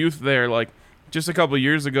much youth there. Like, just a couple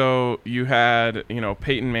years ago, you had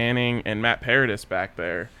Peyton Manning and Matt Paradis back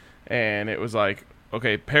there, and it was like,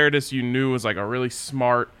 okay, Paradis you knew was like a really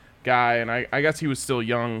smart guy, and I guess he was still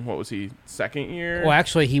young. What was he, second year? Well,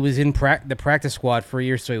 actually, he was in the practice squad for a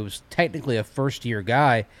year, so he was technically a first-year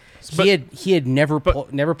guy. But- he had never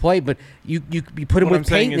played, but you put him What with I'm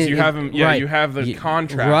saying Peyton. is you have him. Yeah, right. you have the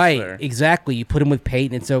contrast right, there. exactly. You put him with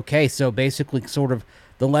Peyton, it's okay. So basically, sort of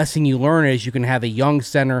the lesson you learn is you can have a young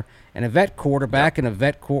center and a vet quarterback, and a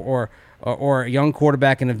vet or a young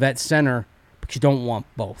quarterback and a vet center, but you don't want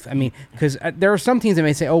both. I mean, because there are some teams that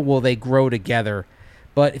may say, "Oh, well, they grow together,"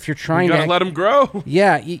 but if you're trying You gotta to let him grow.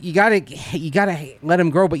 yeah, you gotta let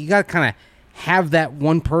him grow, but you gotta kind of have that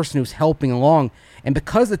one person who's helping along. And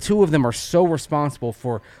because the two of them are so responsible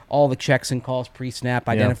for all the checks and calls pre-snap,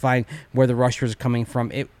 identifying where the rushers are coming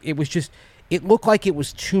from, it was just, it looked like it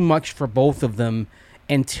was too much for both of them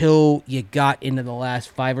until you got into the last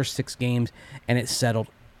 5 or 6 games and it settled.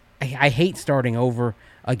 I hate starting over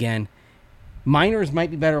again. Miners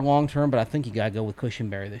might be better long term, but I think you gotta go with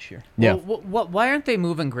Cushenberry this year. Yeah. Well, why aren't they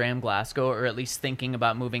moving Graham Glasgow, or at least thinking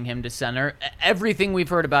about moving him to center? Everything we've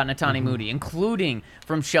heard about Netani Moody, including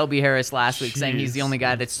from Shelby Harris last week, saying he's the only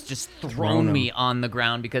guy that's just thrown me on the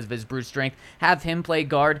ground because of his brute strength. Have him play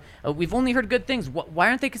guard. We've only heard good things. Why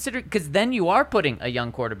aren't they considering? Because then you are putting a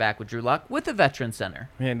young quarterback with Drew Lock with a veteran center.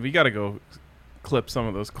 Man, we gotta go clip some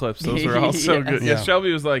of those clips. Those were all so Yes. good. Yeah. Yeah,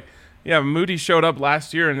 Shelby was like, yeah, Moody showed up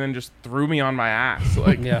last year and then just threw me on my ass.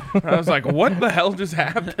 Like, Yeah. I was like, what the hell just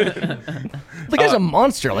happened? The guy's a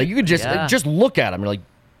monster. Like, you could Yeah. just look at him. You're like,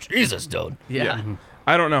 Jesus, dude. Yeah.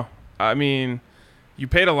 I don't know. I mean, you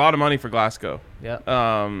paid a lot of money for Glasgow. Yeah.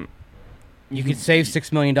 You could save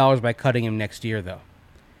 $6 million by cutting him next year, though.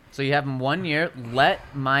 So you have him 1 year. Let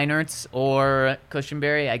Minerts or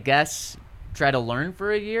Cushenberry, I guess, try to learn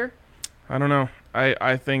for a year. I don't know.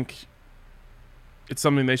 I think it's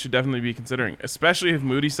something they should definitely be considering, especially if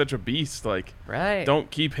Moody's such a beast. Like, Right. don't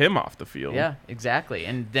keep him off the field. Yeah, exactly.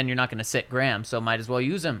 And then you're not going to sit Graham, so might as well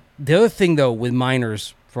use him. The other thing, though, with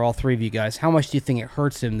Miners, for all three of you guys, how much do you think it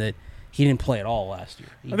hurts him that he didn't play at all last year?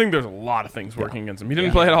 I think there's a lot of things working against him. He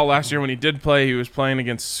didn't play at all last year. When he did play, he was playing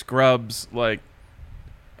against scrubs. Like,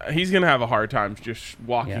 he's going to have a hard time just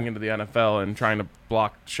walking into the NFL and trying to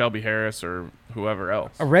block Shelby Harris or whoever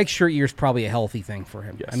else. A red shirt year is probably a healthy thing for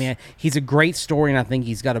him. Yes. I mean, he's a great story, and I think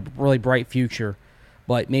he's got a really bright future.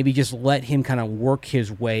 But maybe just let him kind of work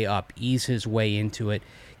his way up, ease his way into it,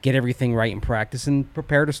 get everything right in practice, and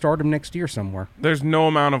prepare to start him next year somewhere. There's no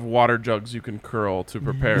amount of water jugs you can curl to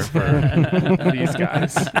prepare for these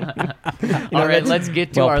guys. All right, let's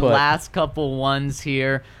get to well our put. last couple ones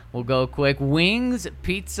here. We'll go quick. Wings,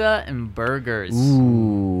 pizza, and burgers.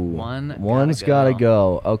 Ooh. One's gotta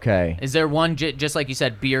go. Okay. Is there one, just like you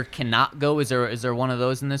said, beer cannot go? Is there one of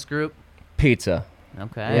those in this group? Pizza.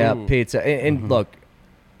 Okay. Yeah, Ooh. pizza. And look,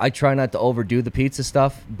 I try not to overdo the pizza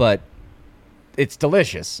stuff, but it's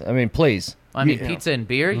delicious. I mean, please. I mean, pizza and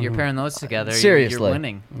beer, you're pairing those together. Seriously. You're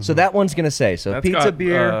winning. So that one's going to say. So That's pizza, got,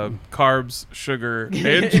 beer. carbs, sugar, and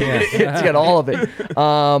It's got all of it.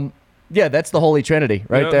 Yeah, that's the Holy Trinity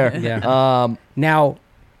right Yep. there. Yeah. Now,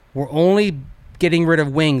 we're only getting rid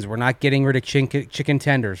of wings. We're not getting rid of chicken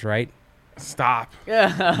tenders, right? Stop.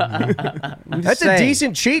 That's a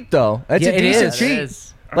decent cheat, though. That's Yeah, a it decent is. cheat. It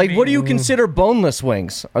is. Like, what do you consider boneless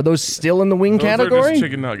wings? Are those still in the wing Those are category? just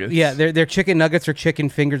chicken nuggets. Yeah, they're chicken nuggets or chicken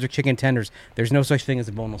fingers or chicken tenders. There's no such thing as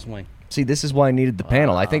a boneless wing. See, this is why I needed the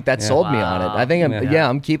panel. I think that sold me on it. I think,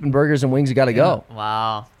 I'm keeping burgers and wings. You got to go.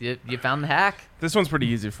 Wow. You found the hack? This one's pretty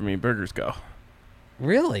easy for me. Burgers go.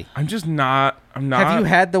 Really? I'm not. Have you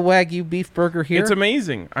had the Wagyu beef burger here? It's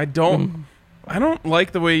amazing. I don't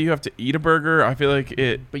like the way you have to eat a burger. I feel like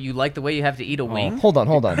it. But you like the way you have to eat a wing? Hold on.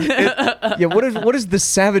 What is the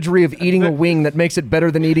savagery of eating a wing that makes it better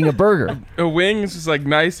than eating a burger? A wing is just like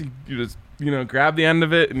nice. You just grab the end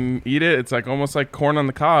of it and eat it. It's like almost like corn on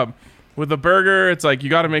the cob. With a burger, it's like you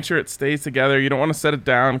got to make sure it stays together. You don't want to set it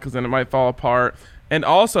down because then it might fall apart. And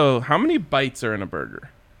also, how many bites are in a burger?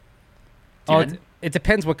 Oh, it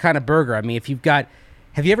depends what kind of burger. I mean, if you've got...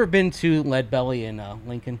 Have you ever been to Lead Belly in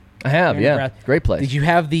Lincoln? I have, yeah. Great place. Did you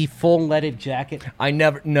have the full leaded jacket? I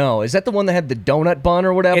never... No. Is that the one that had the donut bun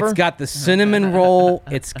or whatever? It's got the cinnamon roll.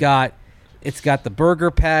 It's got the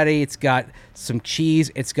burger patty. It's got some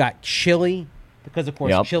cheese. It's got chili. Because, of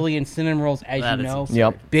course, chili and cinnamon rolls, as you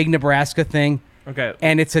know. Big Nebraska thing. Okay.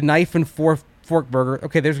 And it's a knife and fork burger.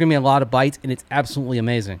 Okay, there's going to be a lot of bites, and it's absolutely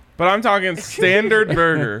amazing. But I'm talking standard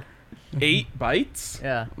burger. 8 bites?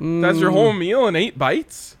 Yeah. That's your whole meal in 8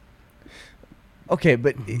 bites? Okay,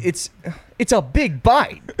 but it's a big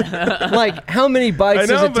bite. Like, how many bites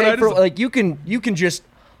does it take for... Like, you can just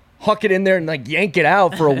huck it in there and, like, yank it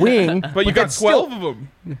out for a wing. But you got 12 of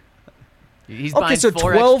them. He's okay, so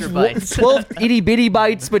 12 itty-bitty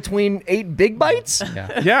bites between 8 big bites?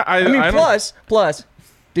 Yeah, I mean, plus,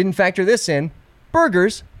 didn't factor this in,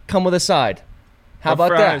 burgers come with a side. How about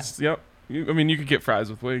fries. that? Yep. You could get fries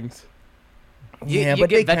with wings. Yeah, you but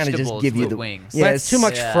they get kind of just give you the wings. Yeah, That's too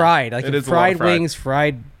much fried. Like It is a fried lot of fried. wings,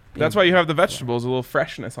 fried. That's why you have the vegetables, a little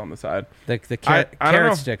freshness on the side. The I don't carrot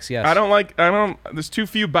know. sticks. Yes. There's too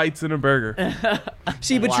few bites in a burger.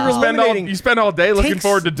 See, but Wow. you're eliminating... You spend all day looking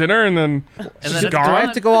forward to dinner and then it's then just it's Do I gone.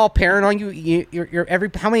 have to go all parent on you?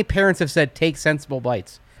 How many parents have said take sensible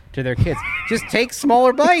bites to their kids? Just take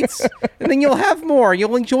smaller bites, and then you'll have more.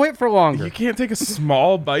 You'll enjoy it for longer. You can't take a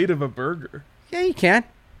small bite of a burger. Yeah, you can.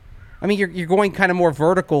 I mean, you're going kind of more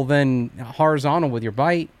vertical than horizontal with your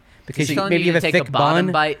bite because maybe you have a take thick a bottom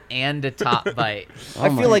bun. bite and a top bite. I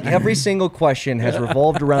feel like every single question has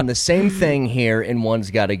revolved around the same thing here in One's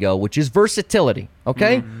Gotta Go, which is versatility,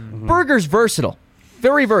 okay? Burgers versatile.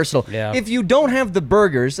 Very versatile. Yeah. If you don't have the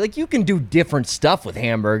burgers, like, you can do different stuff with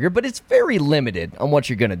hamburger, but it's very limited on what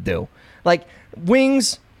you're going to do. Like,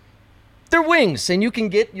 wings... They're wings, and you can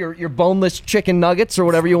get your boneless chicken nuggets or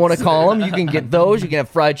whatever you want to call them. You can get those. You can have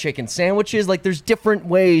fried chicken sandwiches. Like, there's different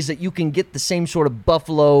ways that you can get the same sort of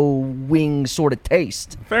buffalo wing sort of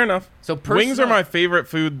taste. Fair enough. So wings are my favorite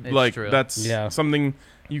food. It's Like, true. that's Yeah. something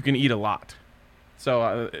you can eat a lot.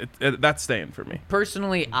 So that's staying for me.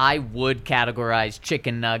 Personally, I would categorize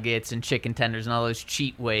chicken nuggets and chicken tenders and all those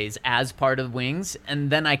cheat ways as part of wings,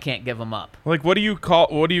 and then I can't give them up. Like, what do you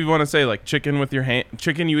want to say? Like, chicken with your hand?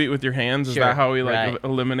 Chicken you eat with your hands? Is Sure, that how we right.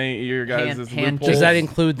 eliminate your guys' Hand loopholes? Does that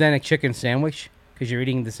include then a chicken sandwich? Because you're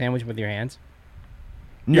eating the sandwich with your hands.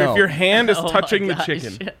 No. If your hand is Oh my touching the gosh.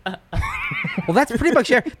 chicken, Well, that's pretty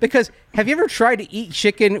much it. Because have you ever tried to eat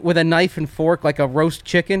chicken with a knife and fork, like a roast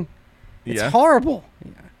chicken? It's yeah. horrible.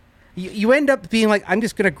 You end up being like, I'm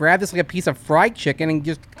just gonna grab this like a piece of fried chicken and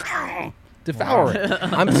just devour it.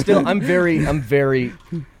 I'm going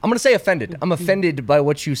to say offended. I'm offended by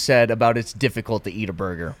what you said about it's difficult to eat a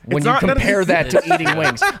burger when It's you not that compare that it's- to eating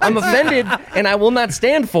wings. I'm offended, and I will not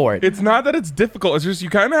stand for it. It's not that it's difficult. It's just you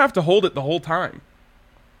kind of have to hold it the whole time.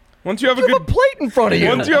 Once you have You have a plate in front of you.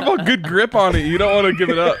 once you have a good grip on it, you don't want to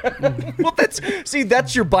give it up. Well,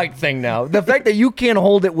 that's your bite thing now. The fact that you can't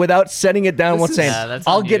hold it without setting it down, what's saying, that's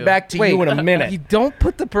I'll on get you. back to you in a minute. You don't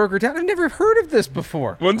put the burger down. I've never heard of this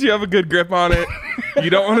before. Once you have a good grip on it,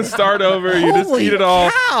 you don't want to start over. You just Holy eat it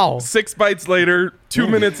all. cow. 6 bites later, 2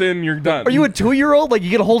 minutes in, you're done. Are you a 2-year-old? Like,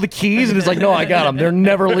 you get a hold of keys and it's like, no, I got them. They're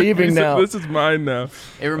never leaving now. This is mine now.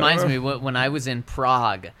 It reminds me when I was in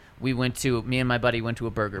Prague, me and my buddy went to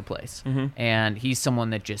a burger place, and he's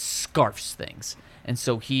someone that just scarfs things. And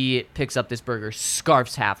so he picks up this burger,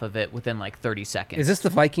 scarfs half of it within like 30 seconds. Is this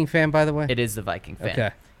the Viking fan, by the way? It is the Viking fan.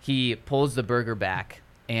 Okay. He pulls the burger back,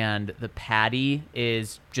 and the patty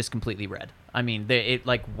is just completely red. I mean, it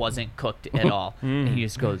like wasn't cooked at all. And he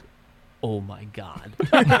just goes, "Oh my god!"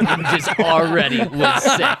 Just already was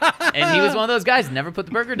sick. And he was one of those guys never put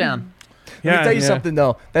the burger down. Let me tell you something,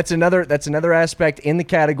 though. That's another aspect in the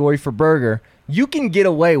category for burger. You can get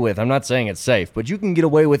away with, I'm not saying it's safe, but you can get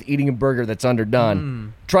away with eating a burger that's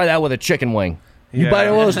underdone. Try that with a chicken wing. You Yeah. bite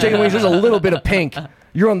one of those chicken wings, there's a little bit of pink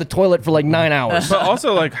You're on the toilet for like 9 hours. But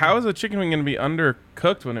also, like, how is a chicken wing going to be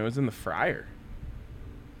undercooked when it was in the fryer?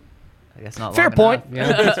 I guess not. Fair long point. enough.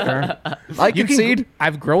 Yeah, that's fair. I concede.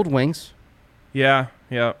 I've grilled wings, Yeah.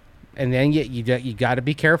 and then you got to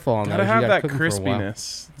be careful on Gotta those. You have gotta that cook 'em for a while.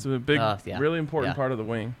 crispiness. It's a big, Yeah. really important Yeah. part of the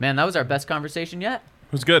wing. Man, that was our best conversation yet.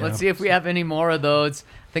 It was good. Let's see if we have any more of those.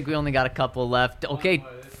 I think we only got a couple left. Okay,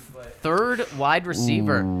 third wide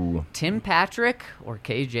receiver, Ooh. Tim Patrick or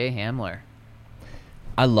KJ Hamler?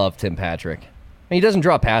 I love Tim Patrick. And he doesn't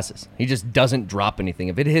drop passes. He just doesn't drop anything.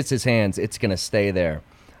 If it hits his hands, it's going to stay there.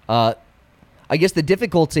 I guess the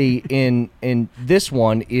difficulty in this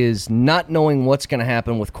one is not knowing what's going to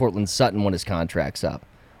happen with Cortland Sutton when his contract's up.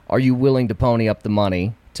 Are you willing to pony up the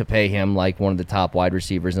money to pay him like one of the top wide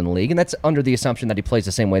receivers in the league? And that's under the assumption that he plays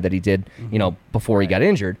the same way that he did, before he got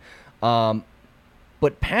injured.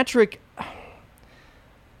 But Patrick,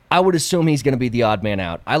 I would assume he's going to be the odd man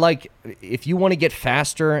out. If you want to get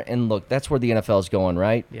faster, and look, that's where the NFL is going,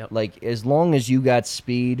 right? Yep. Like, as long as you got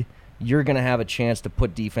speed, you're going to have a chance to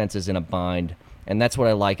put defenses in a bind. And that's what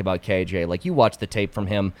I like about KJ. Like, you watch the tape from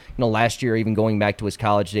him, last year, even going back to his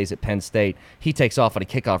college days at Penn State, he takes off at a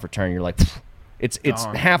kickoff return. You're like, it's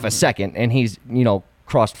half a second, and he's,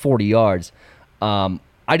 crossed 40 yards.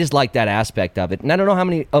 I just like that aspect of it. And I don't know how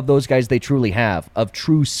many of those guys they truly have, of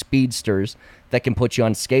true speedsters that can put you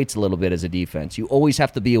on skates a little bit as a defense. You always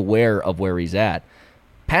have to be aware of where he's at.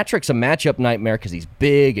 Patrick's a matchup nightmare because he's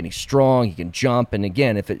big and he's strong. He can jump. And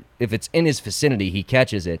again, if it's in his vicinity, he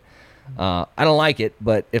catches it. I don't like it,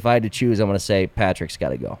 but if I had to choose, I'm going to say Patrick's got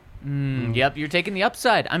to go. Yep, you're taking the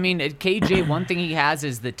upside. I mean, KJ, one thing he has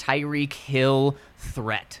is the Tyreek Hill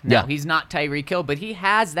threat. Now, Yeah. he's not Tyreek Hill, but he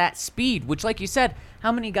has that speed, which, like you said,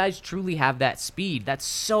 how many guys truly have that speed? That's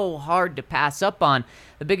so hard to pass up on.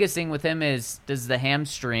 The biggest thing with him is, does the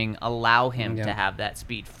hamstring allow him to have that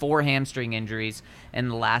speed? 4 hamstring injuries in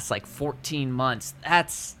the last, 14 months.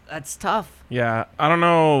 That's tough. Yeah, I don't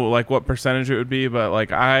know what percentage it would be, but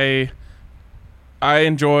I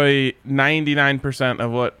enjoy 99%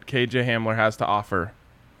 of what KJ Hamler has to offer,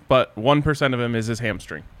 but 1% of him is his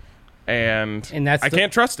hamstring, and that's I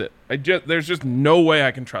can't trust it. There's just no way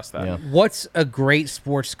I can trust that. Yeah. What's a great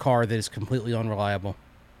sports car that is completely unreliable?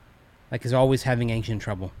 Like, is always having engine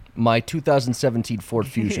trouble. My 2017 Ford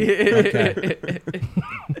Fusion. Okay.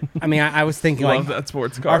 I mean, I was thinking, Love that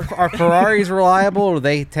sports car. are Ferraris reliable, or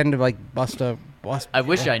they tend to bust? I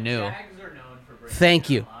wish I knew. Thank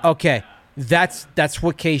you. Okay, that's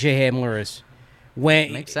what KJ Hamler is.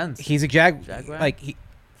 When Makes sense. He's a Jaguar? he,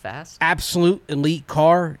 Fast. absolute elite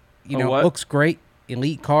car. what? Looks great.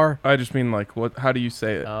 Elite car. I just mean what? How do you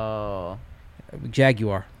say it? Oh.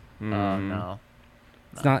 Jaguar. Oh, no.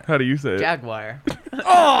 It's not. How do you say it? Jaguar.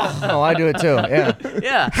 Oh, I do it too. Yeah.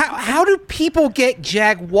 Yeah. How do people get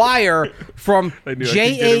Jaguar from I knew I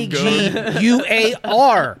could get him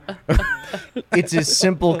Jaguar? It's a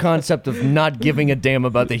simple concept of not giving a damn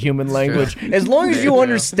about the human language. As long as you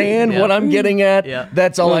understand what I'm getting at,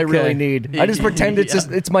 that's all I really need. I just pretend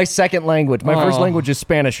it's my second language. My first language is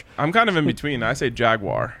Spanish. I'm kind of in between. I say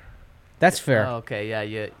Jaguar. That's fair. Oh, okay. Yeah.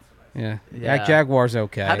 Yeah. Yeah. Jaguar's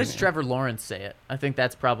okay. How does Trevor Lawrence say it? I think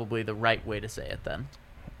that's probably the right way to say it then.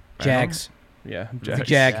 Jags? Yeah, Jag.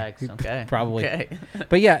 Jags, okay. Probably. Okay.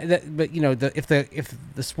 But yeah, if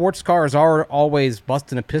the sports car is always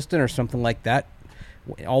busting a piston or something like that,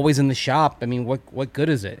 always in the shop, I mean, what good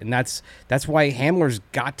is it? And that's why Hamler's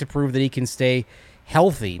got to prove that he can stay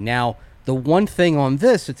healthy. Now, the one thing on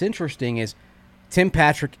this that's interesting is Tim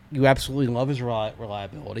Patrick, you absolutely love his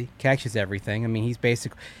reliability, catches everything. I mean, he's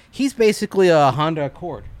basically a Honda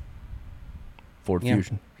Accord. Ford Yeah.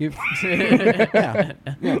 Fusion.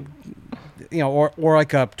 Yeah. Or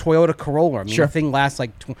like a Toyota Corolla. I mean, Sure. the thing lasts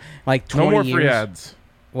like 20 No more years. free ads.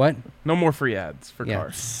 What? No more free ads for Yeah.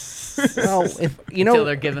 cars. Well, if Until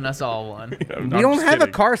they're giving us all one. I'm we don't just have a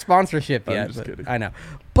kidding. car sponsorship I'm yet. just but- kidding. I know,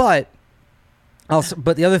 but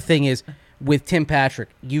the other thing is with Tim Patrick,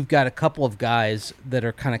 you've got a couple of guys that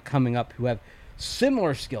are kind of coming up who have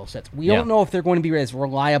similar skill sets. We don't know if they're going to be as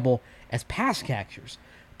reliable as pass catchers,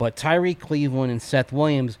 but Tyree Cleveland and Seth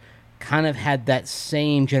Williams kind of had that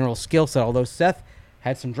same general skill set. Although Seth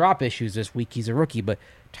had some drop issues this week, he's a rookie, but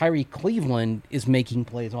Tyree Cleveland is making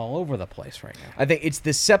plays all over the place right now. I think it's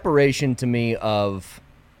the separation to me of,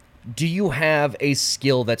 do you have a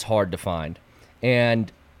skill that's hard to find?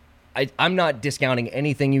 And I'm not discounting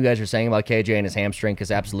anything you guys are saying about KJ and his hamstring, because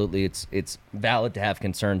absolutely it's valid to have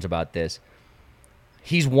concerns about this.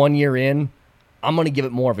 He's 1 year in. I'm going to give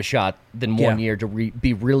it more of a shot than 1 year to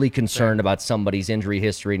be really concerned about somebody's injury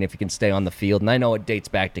history and if he can stay on the field. And I know it dates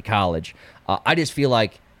back to college. I just feel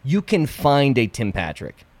like you can find a Tim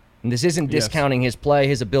Patrick. And this isn't discounting his play.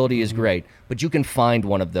 His ability is great. But you can find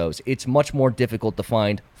one of those. It's much more difficult to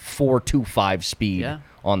find 4.25 speed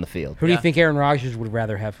on the field. Who do you think Aaron Rodgers would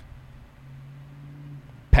rather have?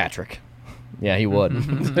 Patrick. Yeah, he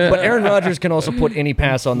would. But Aaron Rodgers can also put any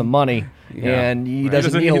pass on the money, and he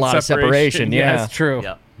doesn't need a lot of separation. Yeah, that's true.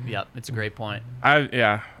 Yep. It's a great point.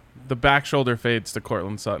 The back shoulder fades to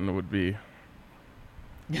Cortland Sutton would be.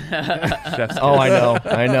 Oh,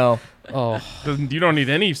 I know. Oh, You don't need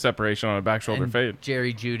any separation on a back shoulder And fade.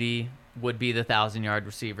 Jerry Jeudy would be the 1,000-yard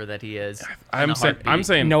receiver that he is. I'm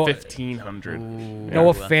saying Noah- 1,500.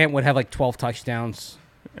 Noah Fant would have like 12 touchdowns.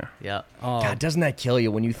 Yeah. God, doesn't that kill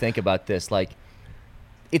you when you think about this? Like,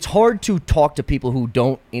 it's hard to talk to people who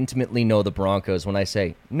don't intimately know the Broncos when I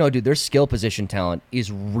say, no, dude, their skill position talent is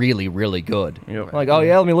really, really good. Yep. Like, oh,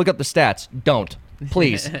 yeah, let me look up the stats. Don't.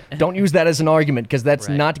 Please. Don't use that as an argument because that's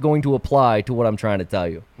Right. not going to apply to what I'm trying to tell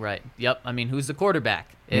you. Right. Yep. I mean, who's the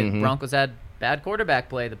quarterback? Broncos had bad quarterback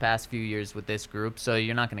play the past few years with this group, so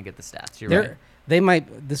you're not going to get the stats. You're right. They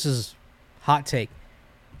might. This is hot take.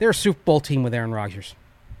 They're a Super Bowl team with Aaron Rodgers.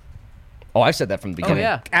 Oh, I said that from the Oh, beginning.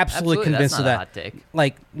 yeah. Absolutely convinced That's of not a that. hot take.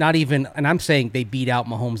 Like, not even. And I'm saying they beat out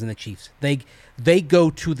Mahomes and the Chiefs. They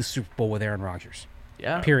go to the Super Bowl with Aaron Rodgers.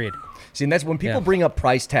 Yeah. Period. See, and that's when people bring up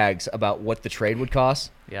price tags about what the trade would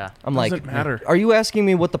cost. Yeah. I'm Doesn't like, matter. are you asking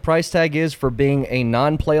me what the price tag is for being a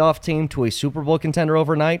non-playoff team to a Super Bowl contender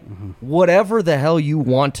overnight? Whatever the hell you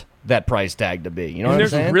want that price tag to be. You know what I'm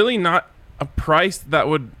There's saying? really not a price that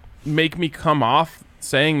would make me come off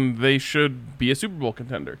saying they should be a Super Bowl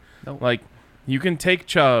contender. Nope. Like, you can take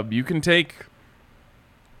Chubb. You can take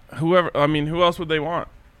whoever. I mean, who else would they want?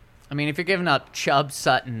 I mean, if you're giving up Chubb,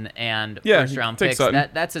 Sutton, and Yeah, first-round take picks, Sutton.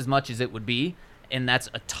 that's as much as it would be, and that's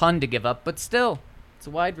a ton to give up. But still, it's a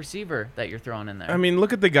wide receiver that you're throwing in there. I mean,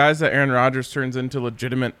 look at the guys that Aaron Rodgers turns into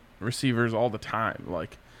legitimate receivers all the time.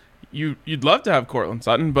 Like, you'd love to have Cortland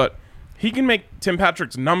Sutton, but he can make Tim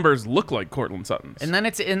Patrick's numbers look like Cortland Sutton's. And then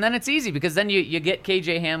it's easy because then you get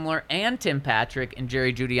KJ Hamler and Tim Patrick and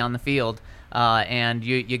Jerry Jeudy on the field, and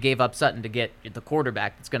you gave up Sutton to get the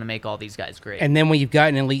quarterback that's going to make all these guys great. And then when you've got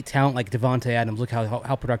an elite talent like Devontae Adams, look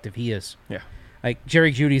how productive he is. Yeah. Like,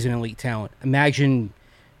 Jerry Judy's an elite talent. Imagine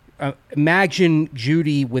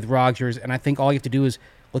Judy with Rodgers, and I think all you have to do is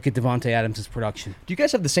look at Devontae Adams' production. Do you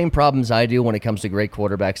guys have the same problems I do when it comes to great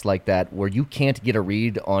quarterbacks like that, where you can't get a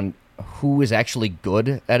read on who is actually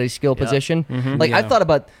good at a skill position? Like, I thought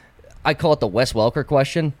about, I call it the Wes Welker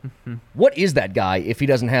question. What is that guy if he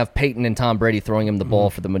doesn't have Peyton and Tom Brady throwing him the ball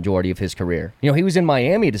for the majority of his career? You know, he was in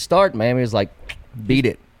Miami to start. Miami was like, beat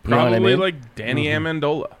it. You know Probably what I mean? like Danny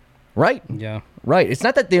Amendola. Right. Yeah. Right. It's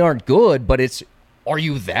not that they aren't good, but it's, are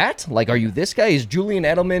you that? Like, are you this guy? Is Julian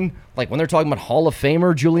Edelman, like when they're talking about Hall of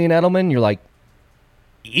Famer Julian Edelman, you're like,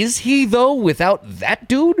 is he though without that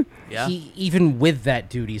dude? Yeah. Even with that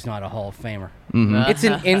dude, he's not a Hall of Famer. It's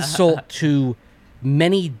an insult to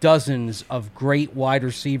many dozens of great wide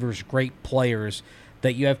receivers, great players,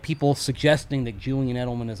 that you have people suggesting that Julian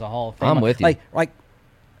Edelman is a Hall of Famer. I'm with you. Like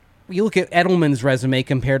you look at Edelman's resume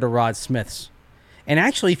compared to Rod Smith's. And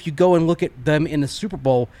actually, if you go and look at them in the Super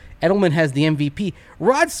Bowl, Edelman has the MVP.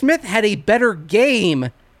 Rod Smith had a better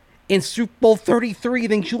game in Super Bowl 33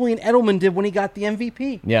 than Julian Edelman did when he got the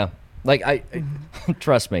MVP. Yeah. Like, I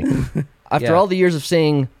trust me. After Yeah. all the years of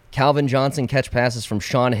seeing Calvin Johnson catch passes from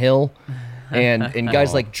Sean Hill and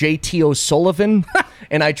guys like J.T. O'Sullivan,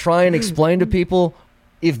 and I try and explain to people,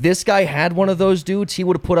 if this guy had one of those dudes, he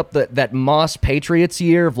would have put up that Moss Patriots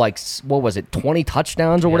year of like, what was it, 20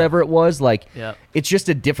 touchdowns or whatever it was. Like, it's just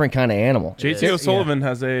a different kind of animal. J.T. O'Sullivan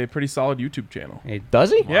has a pretty solid YouTube channel.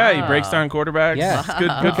 Does he? Yeah, he breaks down quarterbacks. Yeah.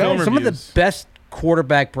 It's good film Some of the reviews. best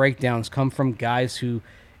quarterback breakdowns come from guys who,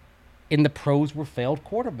 in the pros, were failed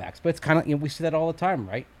quarterbacks. But it's kind of, we see that all the time,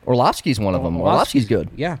 right? Orlovsky's one of them. Orlovsky's good.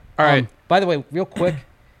 Yeah. All right. By the way, real quick,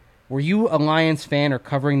 were you a Lions fan or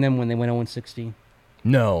covering them when they went 0-16?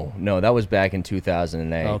 No, that was back in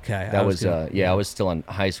 2008. Okay, That I was, was gonna- I was still in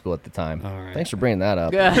high school at the time. All right. Thanks for bringing that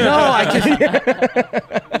up. No,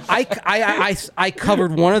 I just I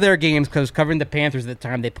covered one of their games because I was covering the Panthers at the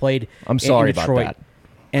time. They played. I'm sorry in about Detroit. that.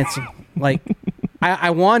 And it's like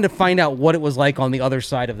I wanted to find out what it was like on the other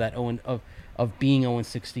side of that of being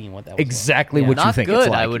 0-16. What that was Exactly like. what you Not think good, it's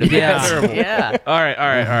like. I would have Yeah. Yeah. All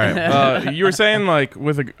right. You were saying, like,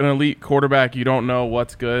 with an elite quarterback, you don't know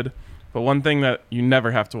what's good. But one thing that you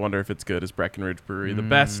never have to wonder if it's good is Breckenridge Brewery, the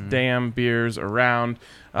best damn beers around.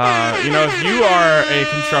 If you are a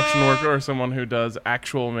construction worker or someone who does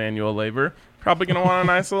actual manual labor, probably going to want a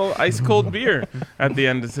nice little ice-cold beer at the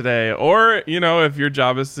end of today. Or, if your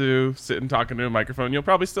job is to sit and talk into a microphone, you'll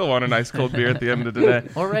probably still want a nice cold beer at the end of today.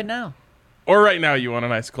 Or right now. or right now you want a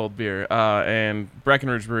nice cold beer, and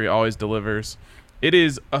Breckenridge Brewery always delivers. It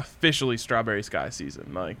is officially Strawberry Sky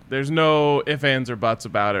season. Like, there's no ifs, ands, or buts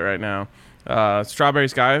about it right now. Strawberry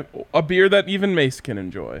Sky, a beer that even Mace can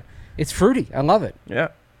enjoy. It's fruity. I love it. Yeah,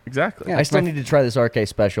 exactly. Yeah. I still need to try this RK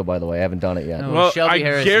special, by the way. I haven't done it yet. No. Well, Shelby I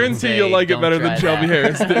Harris guarantee would you'll say, like it "Don't better than try Shelby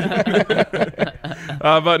that." Harris did.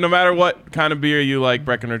 But no matter what kind of beer you like,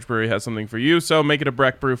 Breckenridge Brewery has something for you. So make it a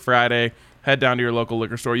Breck Brew Friday. Head down to your local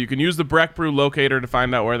liquor store. You can use the Breck Brew locator to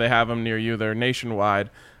find out where they have them near you. They're nationwide.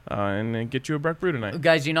 And then get you a Breck Brew tonight.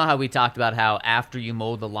 Guys, you know how we talked about how after you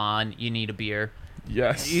mow the lawn, you need a beer?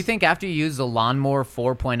 Yes. You think after you use the Lawnmower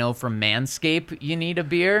 4.0 from Manscaped, you need a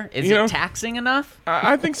beer? Is You know, it taxing enough?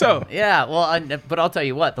 I think so. Yeah, well, but I'll tell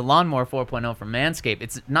you what, the Lawnmower 4.0 from Manscaped,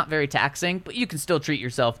 it's not very taxing, but you can still treat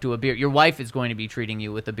yourself to a beer. Your wife is going to be treating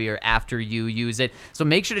you with a beer after you use it. So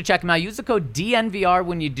make sure to check them out. Use the code DNVR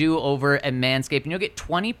when you do over at Manscaped, and you'll get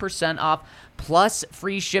 20% off plus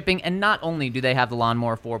free shipping. And not only do they have the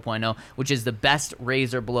Lawnmower 4.0, which is the best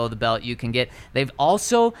razor below the belt you can get, they've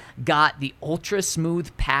also got the Ultra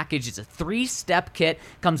Smooth package. It's a 3-step kit.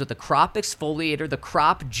 Comes with the crop exfoliator, the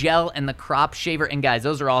crop gel, and the crop shaver. And guys,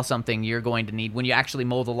 those are all something you're going to need when you actually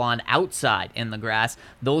mow the lawn outside in the grass.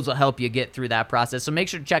 Those will help you get through that process. So make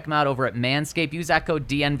sure to check them out over at Manscaped. Use that code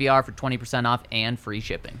DNVR for 20% off and free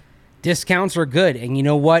shipping. Discounts are good. And you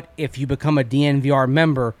know what? If you become a DNVR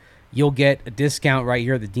member, you'll get a discount right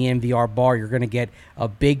here at the DNVR bar. You're going to get a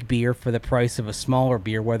big beer for the price of a smaller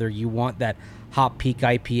beer, whether you want that Hop Peak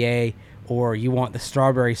IPA or you want the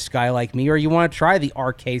Strawberry Sky like me, or you want to try the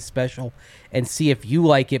RK special and see if you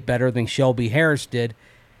like it better than Shelby Harris did.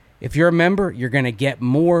 If you're a member, you're going to get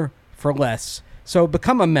more for less. So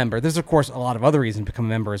become a member. There's, of course, a lot of other reasons to become a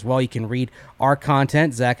member as well. You can read our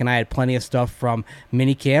content. Zach and I had plenty of stuff from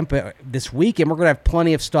minicamp this week, and we're going to have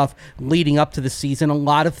plenty of stuff leading up to the season. A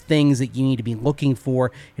lot of things that you need to be looking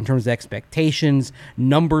for in terms of expectations,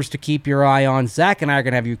 numbers to keep your eye on. Zach and I are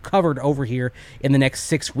going to have you covered over here in the next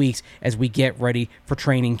 6 weeks as we get ready for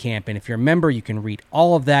training camp. And if you're a member, you can read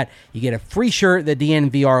all of that. You get a free shirt at the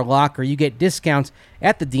DNVR locker. You get discounts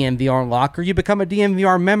at the DNVR locker. You become a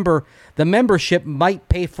DNVR member. The membership might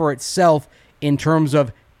pay for itself in terms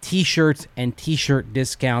of t-shirts and t-shirt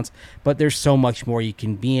discounts, but there's so much more. You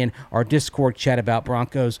can be in our Discord chat about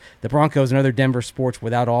Broncos, the Broncos and other Denver sports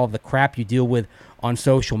without all of the crap you deal with on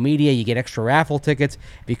social media. You get extra raffle tickets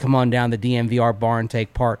if you come on down the DNVR bar and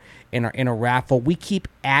take part in a raffle. We keep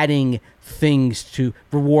adding things to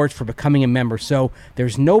rewards for becoming a member, so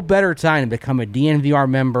there's no better time to become a DNVR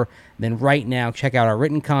member than right now. Check out our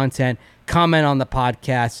written content, comment on the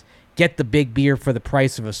podcast, get the big beer for the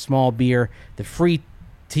price of a small beer, the free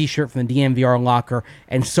t-shirt from the DNVR locker,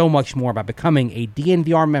 and so much more by becoming a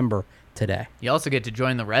DNVR member today. You also get to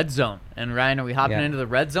join the red zone. And Ryan, are we hopping into the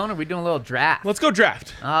red zone, or are we doing a little draft? Let's go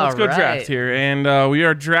draft. All Let's go right. draft here. And we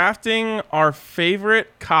are drafting our favorite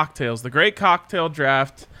cocktails, the great cocktail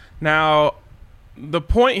draft. Now, the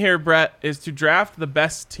point here, Brett, is to draft the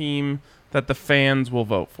best team that the fans will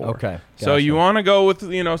vote for. Okay. So gotcha. you want to go with,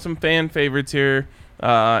 some fan favorites here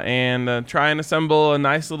and try and assemble a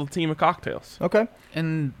nice little team of cocktails. Okay.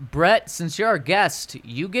 And Brett, since you're our guest,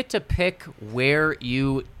 you get to pick where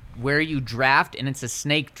you draft, and it's a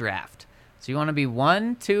snake draft. So you want to be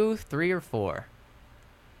 1, 2, 3, or 4?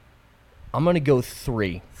 I'm going to go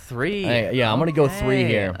 3. 3. I'm going to go 3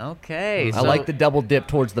 here. Okay. I like the double dip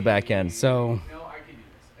towards the back end. So, No, I can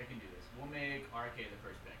do this. We'll make RK the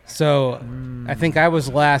first pick. so I think I was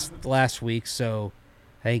last week, so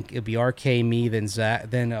I think it'd be RK, me, then Zach,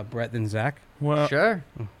 then Brett, then Zach. Well, Sure.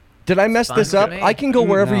 Did I mess Fine this with up? me. I can go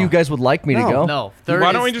wherever No. you guys would like me to go. No. Third Why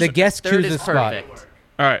is, don't we just- The guest third chooses is spot. perfect.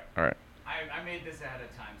 all right. I made this ahead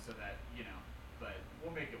of time so that, but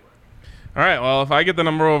we'll make it work. All right, well, if I get the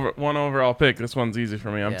one overall pick, this one's easy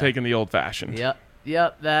for me. I'm Yeah. taking the old-fashioned.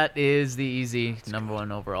 Yep. That is the easy number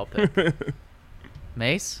 1 overall pick.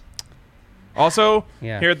 Mace? Also,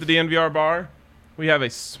 Yeah. here at the DNVR bar, we have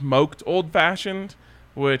a smoked old-fashioned,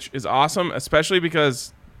 which is awesome, especially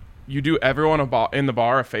because you do everyone in the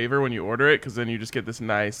bar a favor when you order it, because then you just get this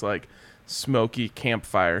nice, smoky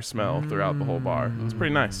campfire smell throughout the whole bar. It's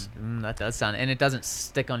pretty nice. That does sound, and it doesn't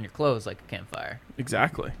stick on your clothes like a campfire.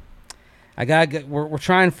 Exactly. I gotta get. We're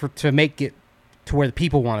trying to make it to where the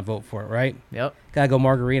people want to vote for it, right? Yep. Gotta go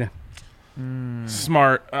margarita.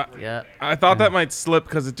 Smart. Yeah. I thought that might slip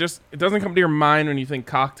because it doesn't come to your mind when you think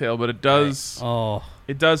cocktail, but it does. Oh,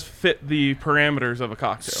 It does fit the parameters of a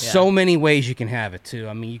cocktail. so many ways you can have it too.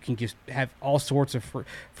 I mean, you can just have all sorts of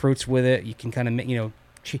fruits with it. You can kind of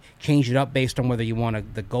change it up based on whether you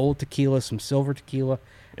want the gold tequila, some silver tequila.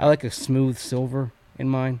 I like a smooth silver in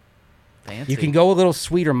mine. Fancy. You can go a little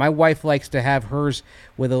sweeter. My wife likes to have hers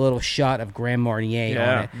with a little shot of Grand Marnier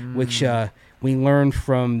on it, which we learned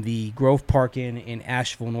from the Grove Park Inn in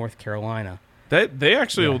Asheville, North Carolina. They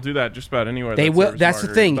actually will do that just about anywhere. They will. That's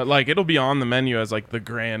the thing. But like it'll be on the menu as like the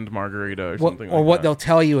Grand Margarita or something. Or like what that. they'll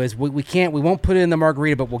tell you is we won't put it in the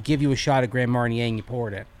margarita, but we'll give you a shot of Grand Marnier and you pour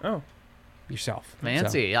it in. Oh, yourself.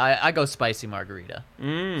 Fancy. I go spicy margarita.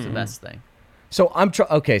 It's the best thing. So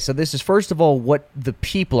okay. So this is first of all what the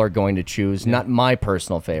people are going to choose, not my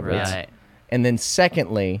personal favorites. Right. And then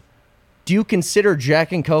secondly, do you consider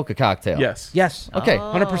Jack and Coke a cocktail? yes. Yes. Okay.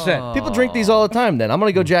 100%. People drink these all the time. Then I'm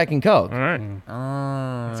gonna go Jack and Coke. All right.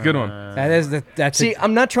 It's a good one. That's See,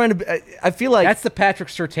 I'm not trying to. I feel like that's the Patrick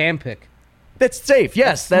Surtain pick. that's safe.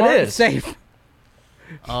 Yes, that Smart and is safe.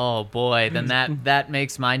 Oh boy, then that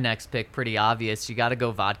makes my next pick pretty obvious. You got to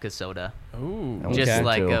go vodka soda. Ooh. Okay. Just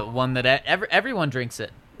like Too. one that everyone drinks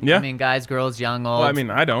it. Yeah. I mean, guys, girls, young, old. Well, I mean,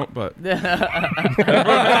 I don't, but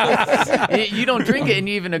You don't drink it and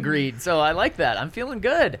you even agreed. So I like that. I'm feeling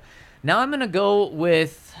good. Now I'm going to go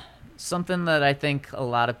with something that I think a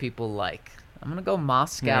lot of people like. I'm going to go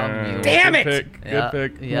Moscow Mule. Damn good it! Pick. Good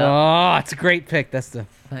pick. Yeah. Oh, it's a great pick. That's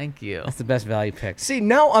Thank you. the best value pick. See,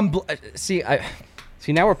 now I'm. See, I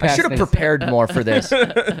Now we're I past should have things. prepared more for this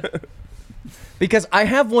because I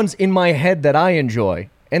have ones in my head that I enjoy,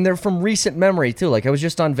 and they're from recent memory too. Like I was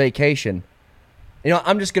just on vacation. You know,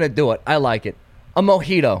 I'm just gonna do it. I like it. A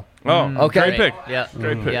mojito. Oh, Okay. Great pick. Yeah.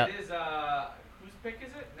 Great pick. Yeah. It is, whose pick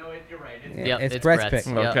is it? No, you're right. It's Yeah. Yep, It's it's Brett's Brett's.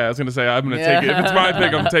 pick. Yep. Okay, I was gonna say I'm gonna take it. If it's my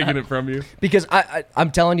pick, I'm taking it from you. Because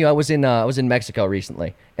I'm telling you, I was in Mexico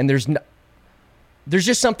recently, and there's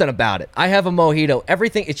just something about it. I have a mojito.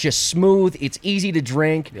 Everything, it's just smooth. It's easy to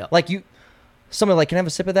drink. Yep. Like someone like, can I have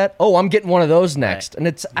a sip of that? Oh, I'm getting one of those next. Right.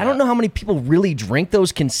 And I don't know how many people really drink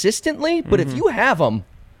those consistently, but if you have them,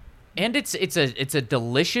 And it's a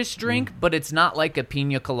delicious drink, but it's not like a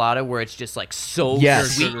pina colada where it's just like so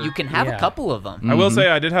Yes. sweet. You can have Yeah. a couple of them. I will say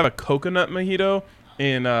I did have a coconut mojito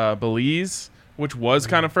in Belize, which was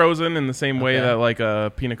kind of frozen in the same way Okay. that like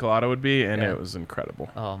a pina colada would be, and Yeah. it was incredible.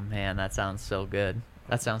 Oh man, that sounds so good.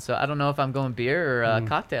 That sounds so. I don't know if I'm going beer or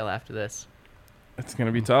cocktail after this. It's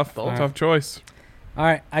gonna be tough. Both. Tough choice. All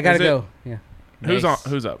right, I gotta Is it- go. Yeah, Who's on? Nice.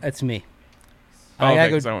 Who's up? that's me. Oh, I okay, gotta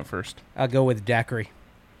 'cause go. I went first. I'll go with daiquiri.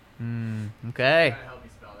 Okay. help me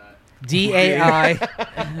spell that. DAIQUIRI.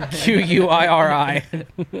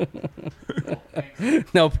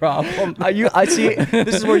 No problem. I see.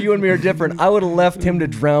 This is where you and me are different. I would have left him to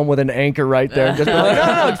drown with an anchor right there. Just be like,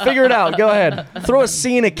 no, figure it out. Go ahead. Throw a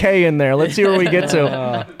C and a K in there. Let's see where we get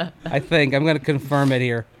to. I think I'm going to confirm it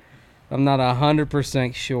here. I'm not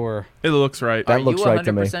 100% sure. It looks right. That Are looks you right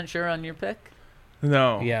to me. 100% sure on your pick?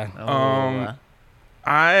 No. Yeah. Oh,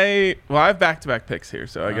 I have back-to-back picks here,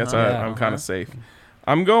 so I guess Yeah. I'm kind of safe.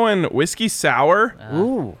 I'm going whiskey sour,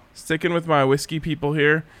 Ooh. sticking with my whiskey people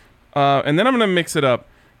here, and then I'm gonna mix it up,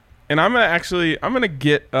 and I'm gonna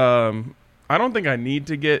get. I don't think I need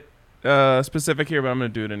to get specific here, but I'm gonna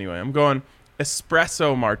do it anyway. I'm going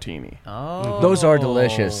espresso martini. Oh. Those are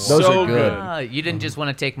delicious. Those So are good. good. You didn't just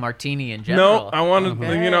want to take martini in general. No, I wanted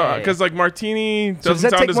Okay. because like martini doesn't does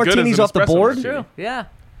that sound take as good as martinis an off the espresso board? martini. True. Yeah.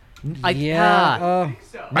 Yeah. No,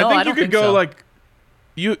 I think you don't could go so. like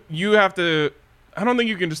you have to. I don't think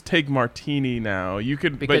you can just take martini now. You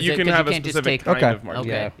could, but Because you it- can 'cause you have a can't just specific take- kind Okay. of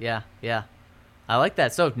martini. Okay. Yeah. I like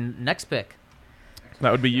that. So next pick.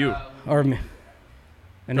 That would be you. Or me.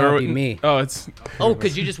 And that would be me. Oh, it's Oh,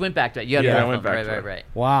 because you just went back to it. You had Yeah, both I went of them. back to it. Right.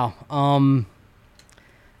 Wow. I'm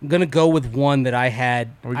going to go with one that I had.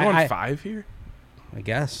 Are we going I 5 here? I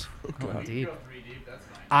guess. Going deep. Go 3 deep. That's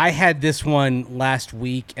fine. I had this one last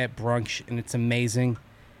week at brunch, and it's amazing.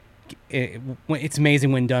 It's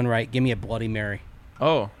amazing when done right. Give me a Bloody Mary.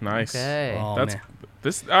 Oh, nice. Okay. Oh, That's man.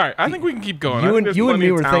 this. All right, I think we can keep going. I You think and there's you and plenty me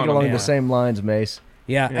of were talent thinking on along here. the same lines, Mace.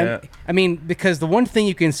 Yeah. Yeah. I mean, because the one thing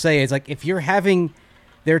you can say is like if you're having,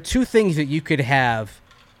 there are two things that you could have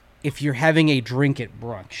if you're having a drink at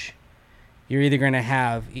brunch. You're either gonna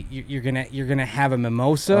have you're gonna have a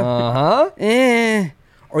mimosa,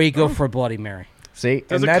 or you go for a Bloody Mary. See,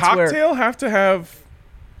 Does and a that's where. cocktail have to have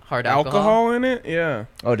Hard alcohol in it? Yeah.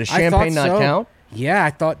 Oh, does I champagne thought not so. count? Yeah, I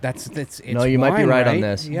thought it's No, you might be wine, right on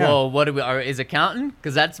this. Yeah. Well, what do we? Is it counting?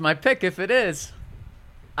 Because that's my pick. If it is,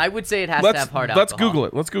 I would say it has to Let's have hard alcohol. let's Google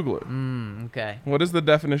it. Let's Google it. Okay. What is the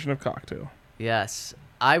definition of cocktail? Yes,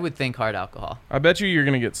 I would think hard alcohol. I bet you're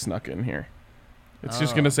gonna get snuck in here. It's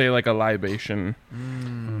just gonna say like a libation.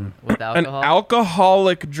 With An alcohol.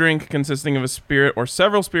 alcoholic drink consisting of a spirit or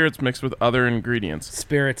several spirits mixed with other ingredients.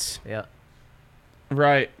 Spirits. Yeah.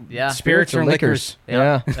 Right. Yeah. Spirits or liquors.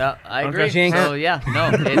 Yeah. Yeah, I Okay. agree. So yeah,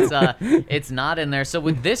 no, it's not in there. So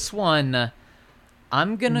with this one,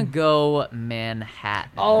 I'm gonna go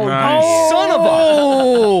Manhattan. Oh, Nice. son of a!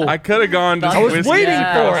 Oh, I could have gone just I was whiskey. waiting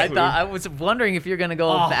Yeah, for I it. thought I was wondering if you're gonna go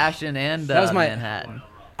old fashioned and That was my- Manhattan.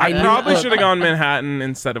 I knew- probably look, should have gone Manhattan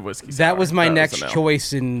instead of whiskey. that sour. was my That next a no.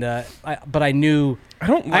 choice, but I knew I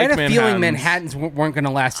don't like I had a feeling Manhattans. Manhattans weren't going to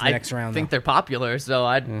last the I next round. think though. they're popular, so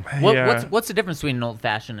I'd. Yeah. What's the difference between an old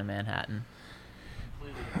fashioned and Manhattan?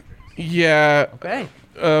 Yeah, Okay.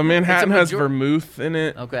 Manhattan has major- vermouth in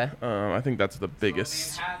it. Okay. I think that's the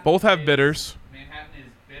biggest. Manhattan Both have is- bitters. Manhattan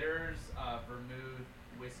is bitters, vermouth,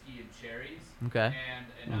 whiskey, and cherries. Okay.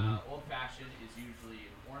 And an old fashioned is usually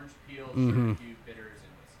an orange peel, sugar cube, bitters,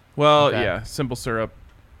 and whiskey. Well, Okay. yeah, simple syrup.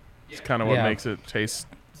 It's kind of what Yeah. makes it taste.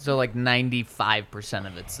 So like 95%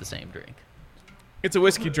 of it's the same drink. It's a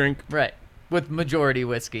whiskey drink. Right. With majority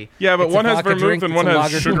whiskey. Yeah, but It's a one has vodka vermouth drink, and it's one a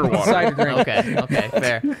has lager sugar drink, water. cider drink. Okay,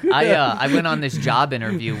 fair. I went on this job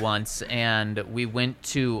interview once, and we went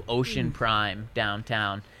to Ocean Prime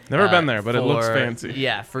downtown. Never been there, but it looks for- fancy.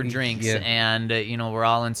 Yeah, for drinks, Yeah. and we're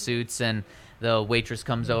all in suits, and the waitress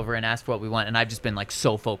comes over and asks what we want, and I've just been like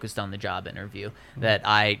so focused on the job interview that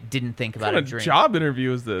I didn't think about What a kind of drink. job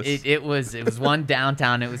interview is this? It was one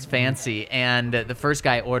downtown. It was fancy, and the first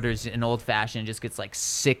guy orders an old fashioned, just gets like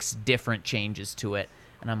 6 different changes to it,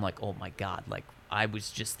 and I'm like, oh my god, like I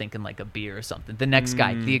was just thinking like a beer or something. The next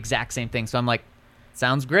guy, the exact same thing. So I'm like,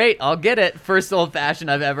 sounds great, I'll get it. First old fashioned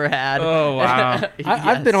I've ever had. Oh, wow.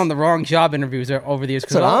 I've been on the wrong job interviews over the years.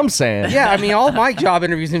 That's what I'm saying. Yeah, I mean, all my job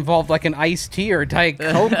interviews involved like an iced tea or a Diet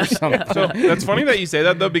Coke or something. So that's funny that you say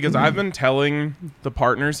that though, because I've been telling the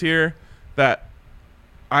partners here that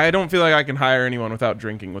I don't feel like I can hire anyone without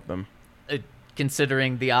drinking with them.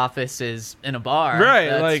 Considering the office is in a bar, Right,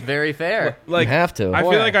 That's like- very fair. Like You have to. I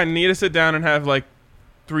Boy. feel like I need to sit down and have like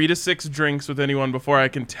 3 to 6 drinks with anyone before I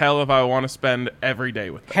can tell if I want to spend every day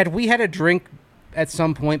with them. Had we had a drink at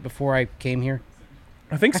some point before I came here?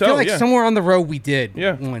 I think I so. feel like yeah. somewhere on the road we did.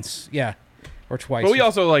 Yeah. Once. Yeah. Or twice. But we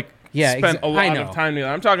also like Yeah, spent a I lot know. of time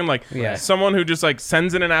together. I'm talking like Yeah. someone who just like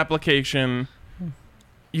sends in an application.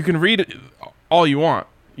 You can read it all you want.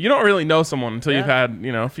 You don't really know someone until you've Yeah.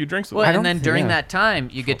 had a few drinks with Well, them. and then during yeah. that time,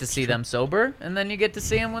 you get to see them sober, and then you get to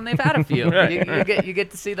see them when they've had a few. Right. you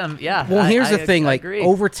get to see them. Yeah. Well, here's the thing. I Like agree.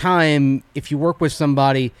 over time, if you work with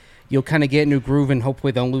somebody, you'll kind of get into a groove, and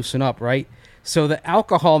hopefully they'll loosen up, right? So the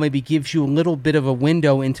alcohol maybe gives you a little bit of a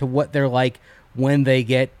window into what they're like when they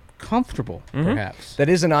get comfortable, perhaps. That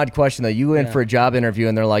is an odd question though. You go in Yeah. for a job interview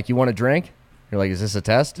and they're like, "You want a drink?" You're like, "Is this a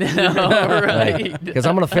test?" right. Because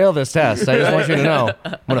I'm gonna fail this test. I just want you to know,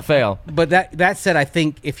 I'm gonna fail. But that said, I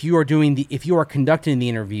think if you are conducting the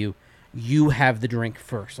interview, you have the drink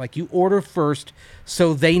first. Like you order first,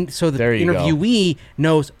 so the There you go. interviewee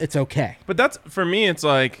knows it's okay. But that's for me. It's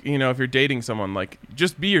like if you're dating someone, like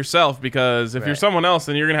just be yourself. Because if you're Right. someone else,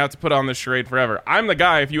 then you're gonna have to put on this charade forever. I'm the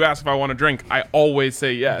guy. If you ask if I want a drink, I always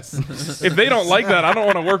say yes. If they don't like that, I don't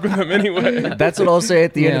want to work with them anyway. That's what I'll say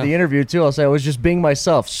at the end of Yeah. the interview too. I'll say I was just being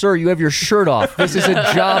myself. Sir, you have your shirt off. This is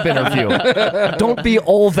a job interview. Don't be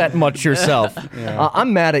all that much yourself.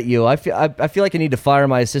 I'm mad at you. I feel like I need to fire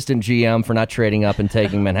my assistant GM for not trading up and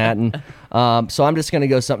taking Manhattan. So I'm just gonna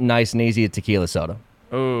go something nice and easy at tequila soda.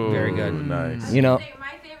 Oh, Very good. Nice. You know,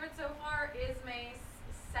 My favorite so far is Mace.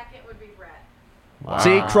 Second would be Brett.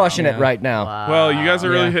 see, crushing it Yeah. right now. Well, you guys are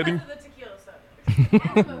really Yeah. hitting. Because of the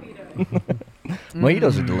tequila soda. And the mojito.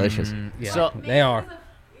 Mojitos are delicious. Yeah, So- they are.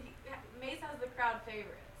 Mace has the crowd favorites.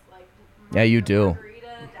 Like Yeah, you do. Margarita,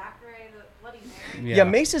 Daiquiri, the Bloody Mary. Yeah,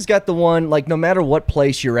 Mesa's got the one, like, no matter what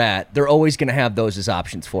place you're at, they're always going to have those as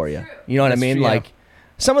options for you. You know what I That's mean? true, yeah. Like,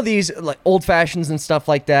 some of these, like, old fashions and stuff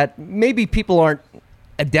like that, maybe people aren't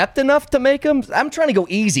adept enough to make them. I'm trying to go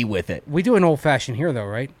easy with it. We do an old fashioned here, though,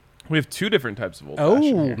 right? We have 2 different types of old Oh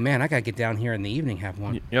fashioned here. man, I gotta get down here in the evening, have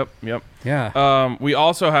one. Yep. Yeah. We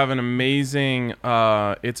also have an amazing.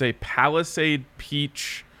 It's a Palisade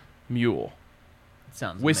Peach Mule,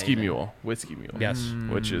 Sounds whiskey amazing. mule, whiskey mule. Yes.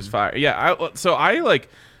 Which is fire. Yeah. So I like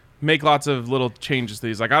make lots of little changes to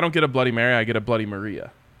these. Like I don't get a Bloody Mary, I get a Bloody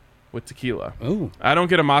Maria, with tequila. Ooh. I don't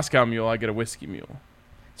get a Moscow Mule, I get a whiskey mule.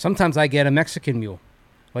 Sometimes I get a Mexican mule,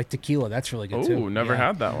 like tequila. That's really good too. Oh, never Yeah.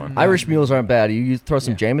 had that one. Irish mules aren't bad. You throw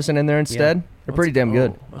some Jameson in there instead, they're pretty damn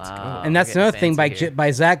good. Wow, And that's we're getting another thing fancy here. by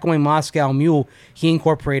Zach going Moscow Mule, he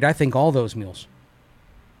incorporated I think all those mules.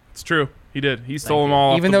 It's true. He did. He stole them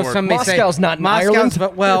all. Even off the though board. some may say Moscow's not in Moscow's, Ireland.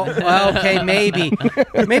 but well, okay, maybe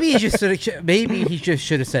he just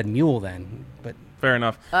should have said mule then. But Fair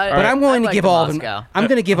enough. But But I'm willing I to like give the all of them. Moscow. I'm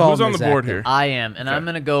going to give all of Who's them on to the Zach board then. here? I am, and Okay. I'm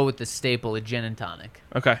gonna go with the staple of gin and tonic.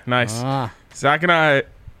 Okay, nice. Ah. Zach and I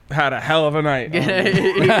had a hell of a night.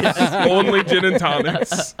 Only gin and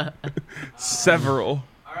tonics. Several.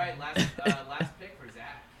 All right, last pick for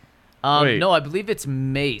Zach. Wait. No, I believe it's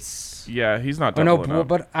Mace. Yeah, he's not Oh, no, doubling up.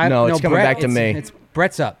 but I, No, it's coming Brett, back to me. It's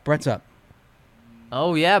Brett's up. Brett's up.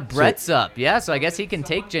 Oh yeah, Brett's up. Yeah, so I guess he can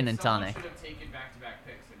take gin and tonic. Should have taken back-to-back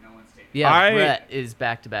picks, and no one's taken. Yeah, Brett is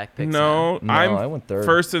back-to-back picks. now. No, I went third.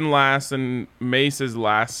 first and last, and Mace is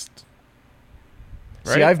last.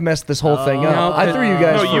 Right? See, I've messed this whole thing up. No, I threw you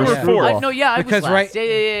guys No, you first. were fourth. I was Because, last. right-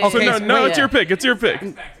 Yeah. Okay, So no, wait, it's your pick. It's your pick.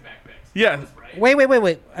 Back-to-back picks. Yeah.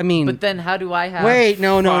 Wait. I mean, But then how do I have? wait,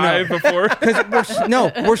 no. Five before.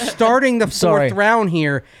 We're starting the fourth Sorry. round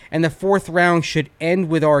here, and the fourth round should end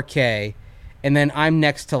with RK, and then I'm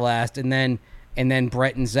next to last, and then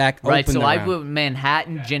Brett and Zach Right, open so the I round. went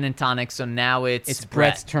Manhattan gin and tonic. So now it's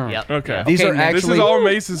Brett's Brett. turn. Yep. Okay. These are now- This actually is all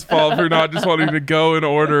Mace's fault for not just wanting to go in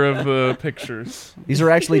order of the pictures. these are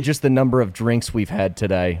actually just the number of drinks we've had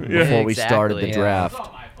today before we started the Exactly. draft. It's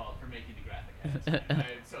all my fault for making the graphic. I'm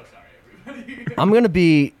so sorry, everybody. I'm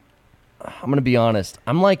gonna be honest.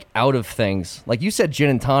 I'm like out of things. Like you said gin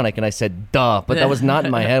and tonic, and I said duh, but that was not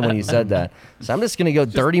in my head when you said that. So I'm just gonna go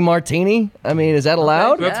dirty martini. I mean, is that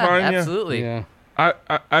allowed? That's Yeah, fine, yeah. Absolutely. Yeah.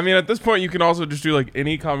 I mean, at this point, you can also just do like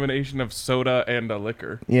any combination of soda and a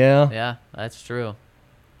liquor. Yeah. Yeah, that's true.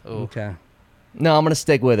 Ooh. Okay. No, I'm gonna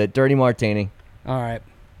stick with it. Dirty martini. All right.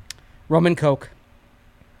 Rum and Coke.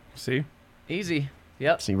 See, Easy.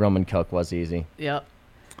 Yep. See, rum and coke was easy. Yep.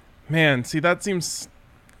 man, see that seems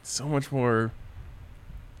so much more.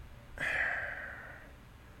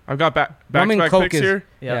 I've got Rum and back-to-back Coke picks is here.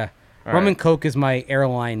 Yep. yeah. All Rum right. and Coke is my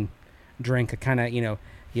airline drink. I kind of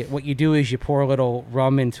what you do is you pour a little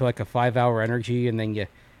rum into like a 5-hour energy, and then you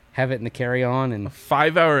have it in the carry-on, and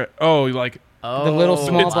 5 hour. Oh, like Oh, The little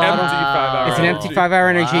small it's bottle. empty 5 hour. it's an empty 5-hour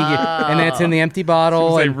energy, and then it's in the empty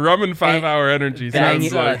bottle. Say and- rum and 5 hour energy sounds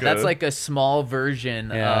you- like That's like a small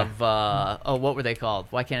version Yeah. of what were they called?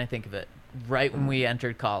 Why can't I think of it? Right when we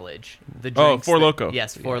entered college, the Oh, drinks Four that- Loko.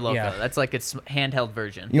 Yes, Four Loko. Yeah. That's like its handheld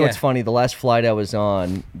version. You know what's Yeah. funny? The last flight I was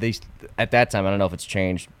on, at that time, I don't know if it's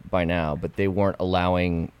changed by now, but they weren't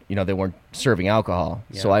allowing, they weren't serving alcohol.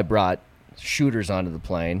 So Yeah. I brought shooters onto the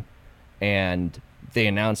plane, and they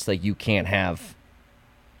announced that you can't have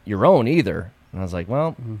your own either. And I was like,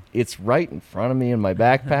 well, it's right in front of me in my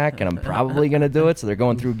backpack, and I'm probably going to do it. So they're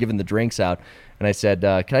going through giving the drinks out. And I said,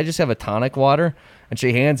 can I just have a tonic water? And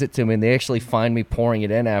she hands it to me, and they actually find me pouring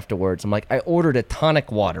it in afterwards. I'm like, I ordered a tonic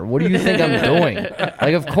water. What do you think I'm doing?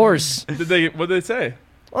 Like, of course. what did they say?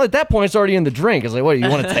 Well, at that point, it's already in the drink. It's like, what, you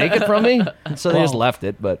want to take it from me? And so they just left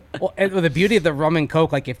it. But Well, and the beauty of the rum and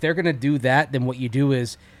Coke, like if they're gonna do that, then what you do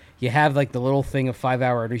is you have like the little thing of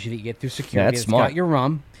 5-hour energy that you get through security. that's It's smart. got your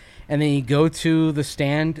rum, and then you go to the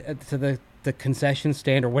stand, to the concession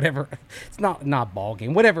stand or whatever. It's not ball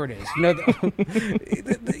game, whatever it is.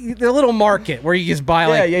 The little market where you just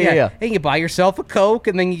buy Yeah. and you buy yourself a Coke,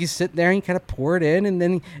 and then you just sit there and you kind of pour it in, and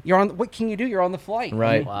then you're on. What can you do? You're on the flight.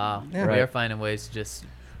 Right. Wow. Yeah. We Right. are finding ways to just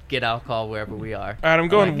get alcohol wherever we are. All right, I'm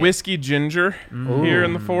going like it. whiskey ginger here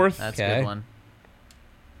in the fourth, That's a Okay. good one.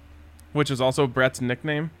 which is also Brett's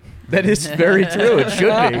nickname. that is very true. It should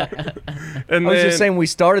be. And I was then, just saying, we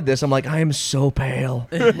started this. I'm like, I am so pale.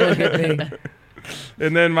 Look at me.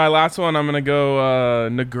 and then my last one, I'm gonna go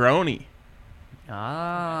Negroni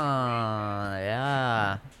Ah,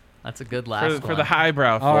 yeah. That's a good last one. for the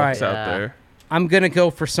highbrow All right. folks out Yeah. there. I'm gonna go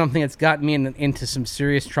for something that's gotten me into some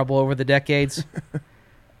serious trouble over the decades.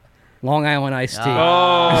 Long Island iced tea. Oh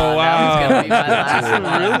That wow, was gonna be my last that's a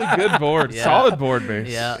one. really good board. Yeah. Solid board base.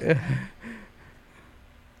 Yeah.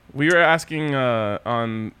 We were asking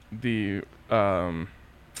on the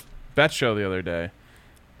bet show the other day.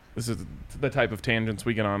 This is the type of tangents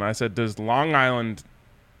we get on. I said, does Long Island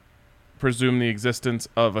presume the existence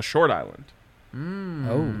of a short island?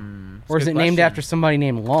 Or is good it named question. after somebody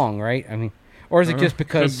named Long, right? I mean, or is it just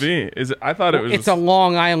because Could be. Is it? I thought it was. it's a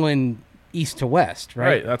Long Island east to west, right.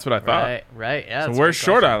 right? That's what I thought. Right. Yeah. So that's a where's good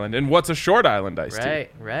Short question. Island, and what's a Short Island iced tea?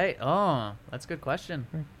 Right. Oh, that's a good question.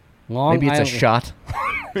 Long Maybe it's a Island. shot.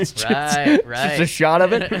 Right. Just a shot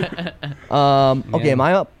of it. Okay, Yeah. am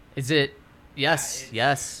I up? Is it? Yes.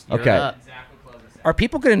 You're Okay. up. Are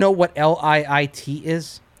people going to know what LIIT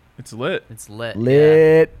is? It's lit. It's lit.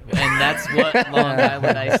 Lit. Yeah. And that's what Long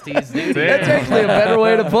Island iced teas do. That's actually a better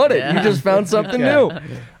way to put it. Yeah. You just found something new.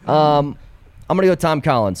 I'm gonna go Tom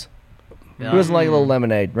Collins. Who doesn't like a little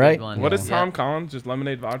lemonade, right? Good one. What is Yeah. Tom Collins? Just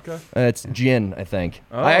lemonade vodka? It's gin, I think.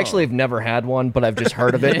 Oh. I actually have never had one, but I've just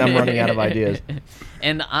heard of it, and I'm running out of ideas.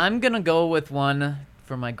 And I'm going to go with one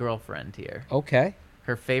for my girlfriend here. Okay.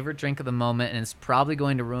 Her favorite drink of the moment, and it's probably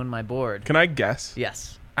going to ruin my board. Can I guess?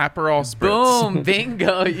 Yes. Aperol Spritz. Boom,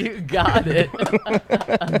 bingo, you got it.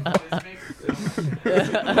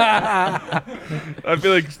 I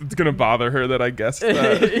feel like it's going to bother her that I guessed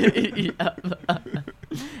that. Yeah.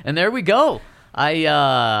 And there we go.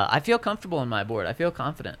 I feel comfortable in my board. I feel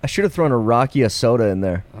confident. I should have thrown a Rakia soda in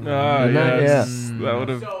there. Yes. That would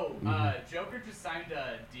have. So, Joker just signed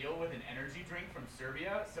a deal with an energy drink from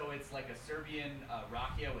Serbia. So it's like a Serbian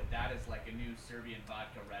rakia with that as like a new Serbian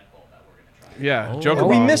vodka Red Bull that we're going to try. Yeah, Joker. Oh,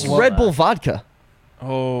 we bottle. missed Red Bull vodka.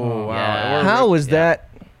 Oh, wow. Yeah. Or- How is that?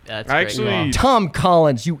 That's I great. actually, Tom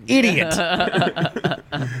Collins, you idiot.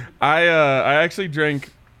 I actually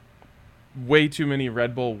drank way too many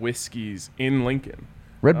Red Bull whiskeys in Lincoln.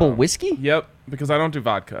 Red Bull whiskey? Yep, because I don't do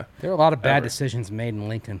vodka. There are a lot of bad Ever. decisions made in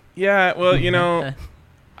Lincoln. Yeah, well,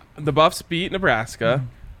 the Buffs beat Nebraska,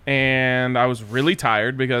 and I was really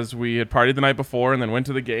tired because we had partied the night before and then went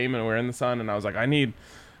to the game and we were in the sun, and I was like, I need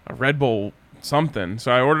a Red Bull something.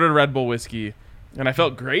 So I ordered a Red Bull whiskey, and I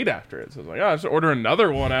felt great after it. So I was like, I'll just order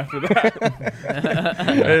another one after that.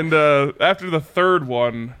 And after the third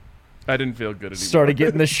one, I didn't feel good anymore. Started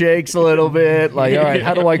getting the shakes a little bit. Like, all right,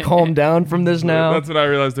 how do I calm down from this now? That's when I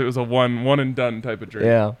realized it was a one and done type of drink.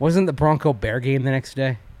 Yeah. Wasn't the Bronco Bear game the next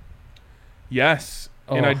day? Yes.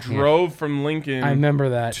 And Oh, I yeah. drove from Lincoln I remember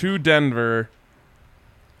that. to Denver.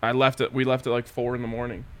 We left at like 4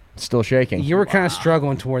 a.m. Still shaking. You were kind of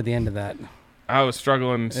struggling toward the end of that. I was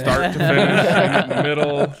struggling start to finish,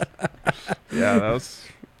 middle. Yeah, that was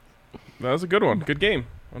a good one. Good game.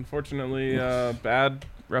 Unfortunately, bad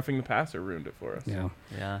roughing the passer ruined it for us. Yeah.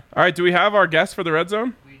 Yeah. All right, do we have our guests for the red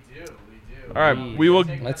zone? We do. All right, we will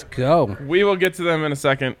Let's go. get to them in a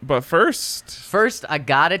second, but first, First, I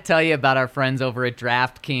gotta tell you about our friends over at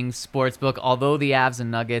DraftKings Sportsbook. Although the Avs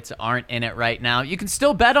and Nuggets aren't in it right now, you can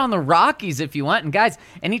still bet on the Rockies if you want. And guys,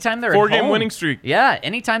 anytime they're at 4-game home, winning streak. Yeah,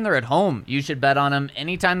 anytime they're at home, you should bet on them.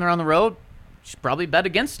 Anytime they're on the road, you should probably bet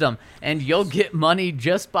against them, and you'll get money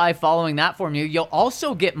just by following that formula. You'll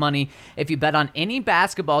also get money if you bet on any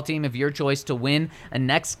basketball team of your choice to win a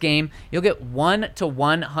next game. You'll get $1 to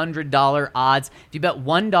 $100 odds. If you bet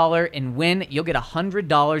 $1 and win, you'll get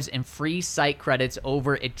 $100 in free site credits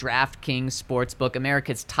over at DraftKings Sportsbook,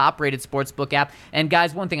 America's top-rated sportsbook app. And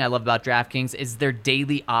guys, one thing I love about DraftKings is their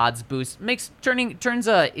daily odds boost. Turns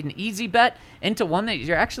an easy bet into one that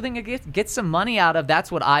you're actually going to get some money out of.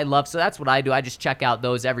 That's what I love. So that's what I do. I just check out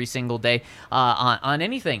those every single day on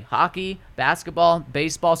anything, hockey, basketball,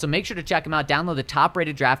 baseball. So make sure to check them out. Download the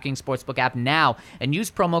top-rated DraftKings Sportsbook app now and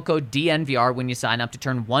use promo code DNVR when you sign up to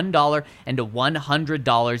turn $1 into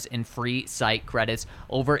 $100 in free site credits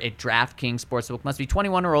over at DraftKings Sportsbook. Must be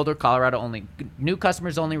 21 or older, Colorado only. New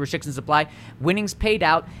customers only, restrictions apply. Winnings paid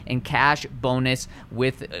out and cash bonus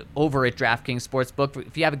with over at DraftKings Sportsbook.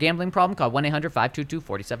 If you have a gambling problem, call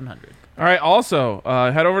 1-800-522-4700. All right. Also,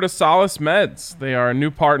 head over to Solace Meds. They are a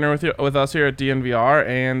new partner with us here at DNVR,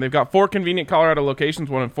 and they've got 4 convenient Colorado locations: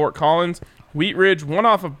 one in Fort Collins, Wheat Ridge, one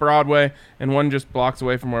off of Broadway, and one just blocks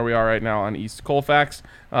away from where we are right now on East Colfax.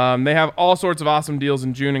 They have all sorts of awesome deals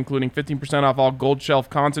in June, including 15% off all Gold Shelf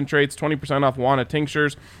concentrates, 20% off Wana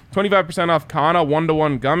tinctures, 25% off Kana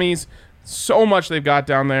 1-to-1 gummies. So much they've got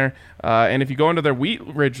down there. And if you go into their Wheat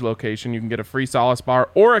Ridge location, you can get a free Solace bar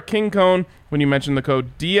or a King Cone when you mention the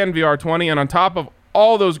code DNVR20. And on top of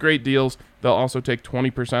all those great deals, they'll also take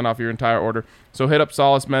 20% off your entire order. So hit up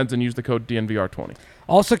Solace Meds and use the code DNVR20.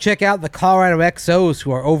 Also, check out the Colorado XOs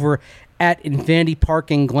who are over at Infinity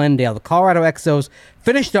Park in Glendale. The Colorado XOs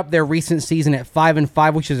finished up their recent season at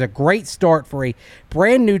 5-5, which is a great start for a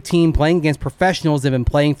brand new team playing against professionals they've been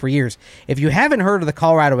playing for years. If you haven't heard of the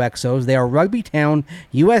Colorado XOs, they are Rugby Town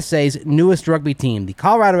USA's newest rugby team. The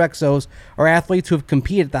Colorado XOs are athletes who have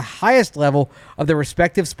competed at the highest level of their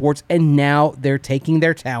respective sports, and now they're taking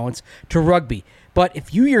their talents to rugby. But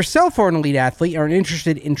if you yourself are an elite athlete and are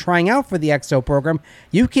interested in trying out for the XO program,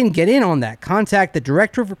 you can get in on that. Contact the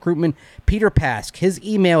Director of Recruitment, Peter Pask. His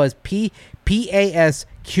email is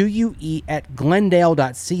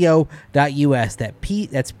pasque@glendale.co.us.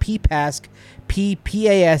 That's ppask,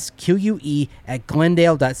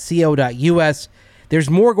 ppasque@glendale.co.us. There's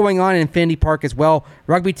more going on in Infinity Park as well.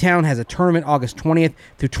 Rugby Town has a tournament August 20th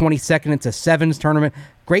through 22nd. It's a sevens tournament.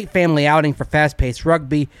 Great family outing for fast-paced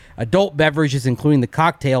rugby, adult beverages, including the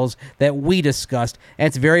cocktails that we discussed, and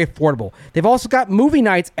it's very affordable. They've also got movie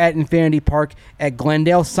nights at Infinity Park at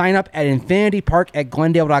Glendale. Sign up at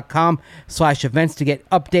infinitypark@glendale.com/events to get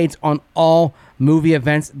updates on all movie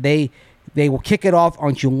events. They will kick it off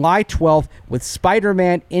on July 12th with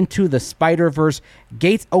Spider-Man Into the Spider-Verse.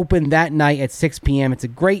 Gates open that night at 6 p.m. It's a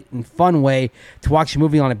great and fun way to watch a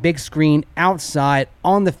movie on a big screen, outside,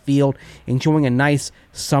 on the field, enjoying a nice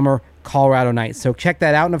summer Colorado night. So check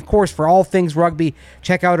that out. And, of course, for all things rugby,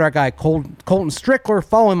 check out our guy Colton Strickler.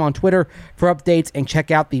 Follow him on Twitter for updates, and check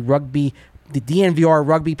out the DNVR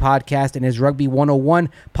Rugby podcast and his Rugby 101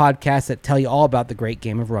 podcast that tell you all about the great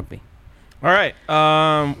game of rugby. All right.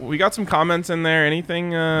 We got some comments in there. Anything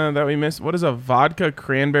that we missed? What is a vodka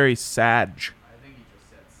cranberry sage? I think he just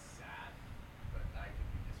said sad, but I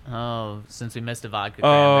could be Oh, since we missed a vodka Oh,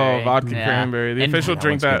 cranberry. vodka Yeah. cranberry. The And- official That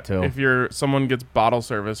drink one's good, that too. if someone gets bottle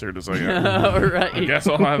service or just like, Right. I guess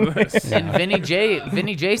I'll have this. And Vinny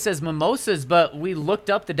J says mimosas, but we looked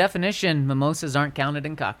up the definition. Mimosas aren't counted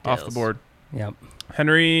in cocktails. Off the board. Yep.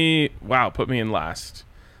 Henry, wow, put me in last.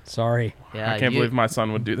 Sorry. Yeah, I can't believe my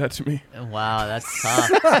son would do that to me. Wow, that's tough.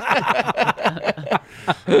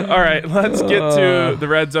 All right, let's get to the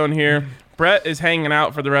red zone here. Brett is hanging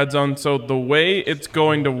out for the red zone, so the way it's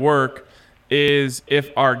going to work is if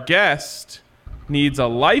our guest needs a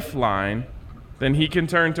lifeline, then he can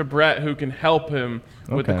turn to Brett, who can help him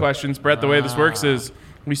with the Okay. questions. Brett, the way this works is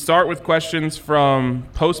we start with questions from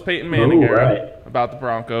post-Peyton Manning era about the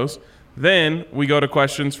Broncos. Then we go to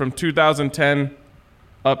questions from 2010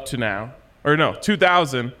 up to now. Or no,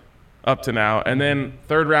 2000 up to now. And then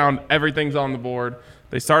third round, everything's on the board.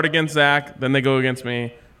 They start against Zach, then they go against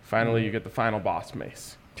me. Finally, you get the final boss,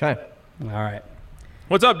 Mace. Okay. All right.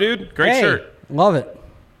 What's up, dude? Great Hey, shirt. love it.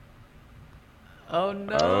 Oh,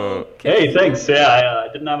 no. Hey, thanks. Yeah,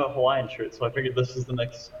 I didn't have a Hawaiian shirt, so I figured this is the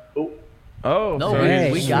next. Oh, No, so hey,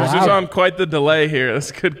 he's we got just you. on quite the delay here.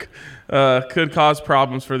 This could cause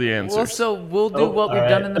problems for the answers. Well, so we'll do Oh, what we've all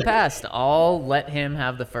done right. in the past. I'll let him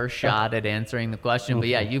have the first shot at answering the question. But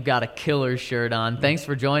yeah, you've got a killer shirt on. Thanks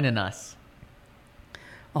for joining us.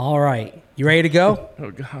 All right. You ready to go?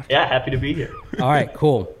 Oh, God. yeah, happy to be here. All right,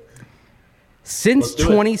 cool. Since Let's do it.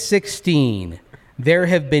 2016, there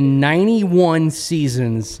have been 91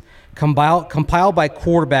 seasons compiled by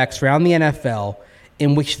quarterbacks around the NFL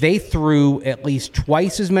in which they threw at least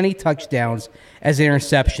twice as many touchdowns as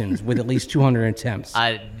interceptions with at least 200 attempts.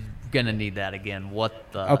 I'm going to need that again.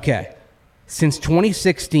 What the? Okay. Since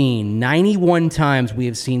 2016, 91 times we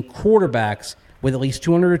have seen quarterbacks with at least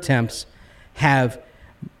 200 attempts have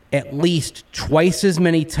at least twice as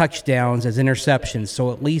many touchdowns as interceptions,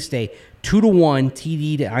 so at least a 2-to-1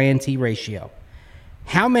 TD to INT ratio.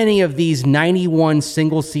 How many of these 91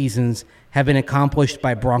 single seasons have been accomplished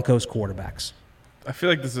by Broncos quarterbacks? I feel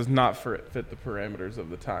like this does not fit the parameters of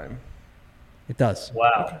the time. It does.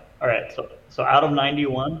 Wow. All right, so out of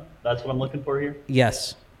 91, that's what I'm looking for here.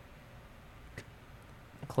 Yes.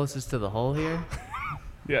 Closest to the hole here?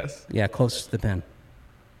 Yes. Yeah, closest to the pin.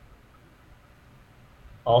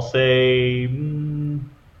 I'll say,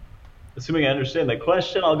 assuming I understand the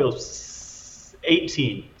question, I'll go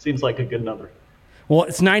 18. Seems like a good number. Well,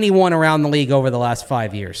 it's 91 around the league over the last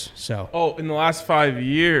 5 years. So, Oh, in the last 5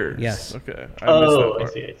 years. Yes. Okay. I missed Oh, that I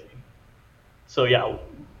part. see. So yeah,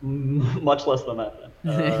 much less than that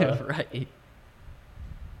then. Right.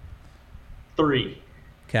 3.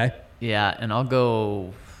 okay. Yeah, and I'll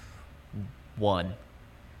go 1.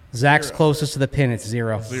 Zach's closest to the pin. It's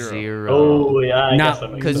 0. 0. Oh yeah, I Not- guess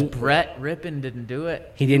that makes Because sense. Brett Rippon didn't do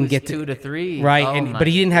it. He didn't was get to- 2 to 3. Right, Oh, and my but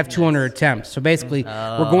he didn't have goodness. 200 attempts. So basically,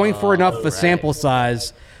 we're going for enough of a right. sample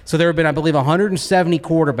size. So there have been, I believe, 170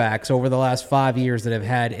 quarterbacks over the last 5 years that have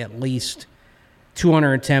had at least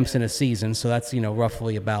 200 attempts in a season. So that's,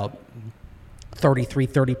 roughly about 33,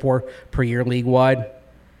 34 per year league-wide.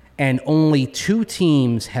 And only 2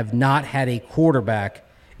 teams have not had a quarterback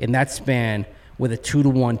in that span with a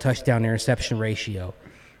 2-to-1 touchdown-interception ratio.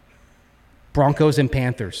 Broncos and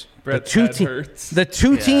Panthers. Brett's head hurts. The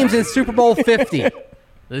two teams in Super Bowl 50.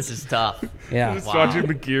 This is tough. Yeah. Just watching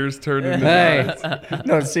the gears turn into Hey,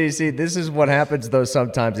 No, see, this is what happens though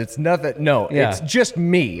sometimes. It's nothing. No, Yeah. it's just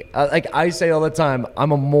me. Like I say all the time,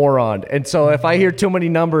 I'm a moron. And so if I hear too many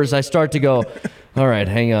numbers, I start to go, all right,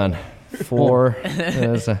 hang on. 4.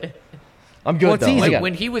 I'm good Well, it's though. easy. I got-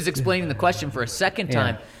 When he was explaining the question for a second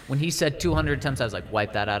time, when he said 200 attempts, I was like,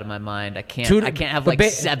 wipe that out of my mind. I can't have the like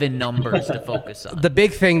 7 numbers to focus on. The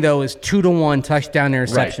big thing though is 2-to-1 touchdown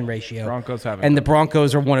interception ratio. Broncos have it. and the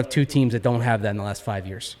Broncos are one of 2 teams that don't have that in the last 5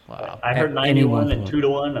 years. Wow. I heard At any 91 one and point.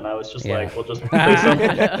 2-1, and I was just Yeah. like, well, just play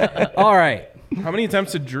something. All right. How many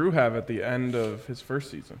attempts did Drew have at the end of his first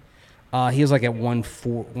season? He was like at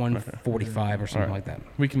 145 or something like that.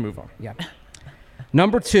 We can move on. Yeah.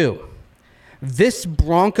 Number 2, this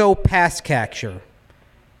Bronco pass catcher,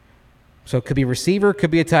 so it could be receiver,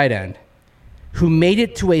 could be a tight end, who made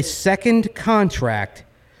it to a second contract,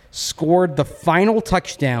 scored the final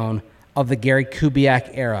touchdown of the Gary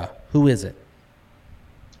Kubiak era. Who is it?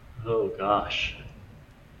 Oh, gosh.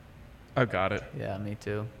 I got it. Yeah, me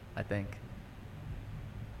too, I think.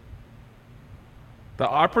 The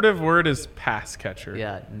operative word is pass catcher.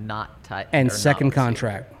 Yeah, not tight. And or not second receiver.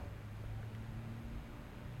 contract.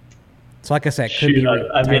 So like I said, could Shoot, be I mean,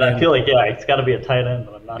 tight I end. feel like, yeah, it's got to be a tight end,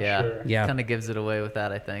 but I'm not Yeah, sure. Yeah. kind of gives it away with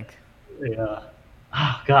that, I think. Yeah.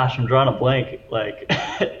 Oh, gosh, I'm drawing a blank. Like,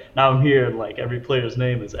 now I'm here, and, like, every player's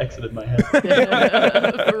name is exited my head.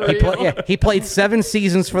 For real? He played 7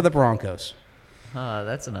 seasons for the Broncos.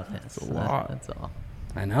 That's enough hints. a lot. That's all.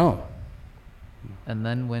 I know. And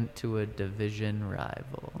then went to a division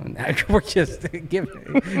rival. We're just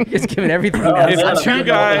giving everything. Oh, else. man, If two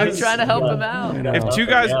guys- I'm trying to help him out. I know. If two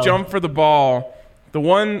guys jump for the ball, the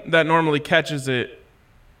one that normally catches it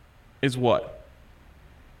is what?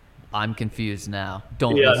 I'm confused now.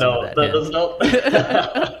 Don't Yeah, listen no, to that that hint. doesn't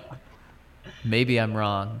help. Maybe I'm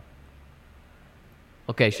wrong.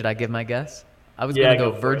 Okay, should I give my guess? I was Yeah, going to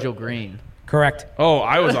go go for it. Virgil Green. Correct. Oh,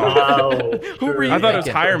 I was off. Wow. Sure. I thought it was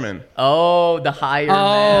thinking? Hireman. Oh, the higher Oh,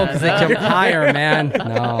 man. because they jumped higher, man.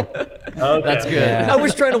 No. Okay. That's good. Yeah. I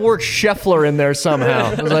was trying to work Scheffler in there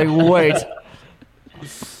somehow. I was like, wait.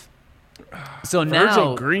 So Virgil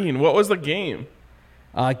now, Green. What was the game?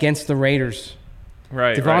 Against the Raiders.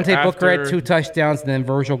 Right. Devontae right Booker had after- 2 touchdowns, and then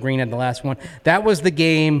Virgil Green had the last one. That was the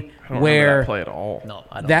game I don't remember where that play at all. no,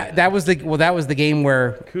 I don't. that was the game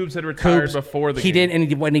where Coobs had retired Coobs, before the he game.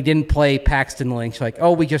 didn't, and when he didn't play Paxton Lynch, like,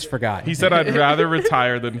 oh, we just forgot. He said, "I'd rather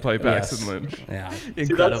retire than play Paxton Yes. Lynch." Yeah. See,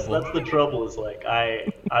 Incredible. that's the trouble. Is like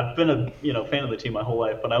I've been a fan of the team my whole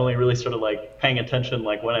life, but I only really started like paying attention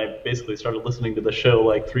like when I basically started listening to the show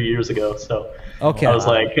like 3 years ago. So Okay. I was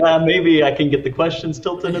like, maybe I can get the questions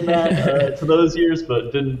tilted in that to those years,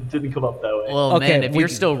 but didn't come up that way. Well, Okay, man, if you're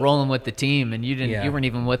still rolling with the team and Yeah. you weren't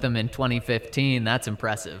even with them in 2015, that's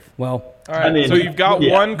impressive. Well, All right. I mean, so you've got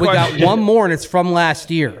yeah. one we got question. one more, and it's from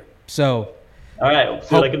last year. So, All right, we'll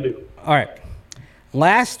see what I can do. all right.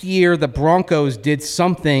 Last year, the Broncos did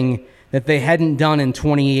something that they hadn't done in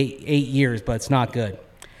 28 years, but it's not good.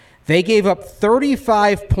 They gave up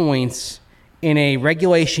 35 points in a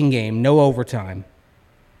regulation game, no overtime.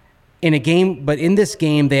 In a game, but in this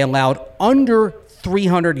game, they allowed under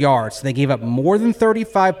 300 yards. So they gave up more than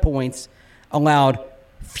 35 points, allowed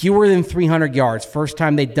fewer than 300 yards. First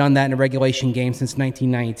time they'd done that in a regulation game since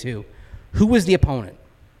 1992. Who was the opponent?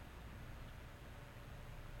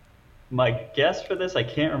 My guess for this, I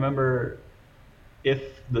can't remember if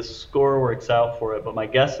the score works out for it, but my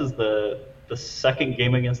guess is the second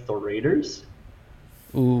game against the Raiders.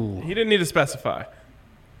 Ooh. He didn't need to specify.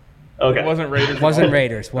 Okay. It wasn't Raiders. Wasn't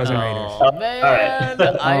Raiders. Wasn't Raiders. Oh, man.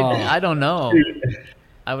 right. I don't know.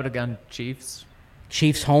 I would have gone Chiefs.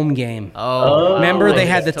 Chiefs home game. Oh, Remember, I they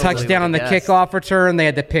had the just totally touchdown on the would've guessed. kickoff return. They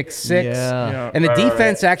had the pick 6. Yeah. And the Right, right,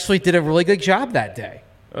 defense actually did a really good job that day,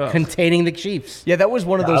 Ugh. containing the Chiefs. Yeah, that was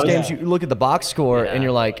one of those Oh, games yeah. you look at the box score and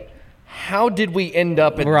you're like, how did we end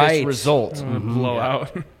up at Right. this result?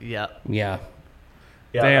 Blowout. Yeah. Yeah.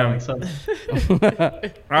 Yeah, Damn. that makes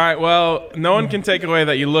sense. All right. Well, no one can take away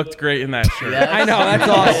that you looked great in that shirt. I know, that's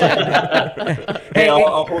awesome. Hey,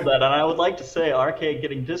 I'll hold that. And I would like to say Arcade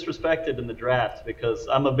getting disrespected in the draft because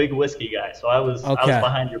I'm a big whiskey guy, so I was Okay.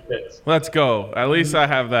 behind your picks. Let's go. At least I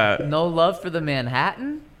have that. No love for the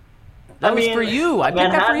Manhattan? That I was mean, for you. I picked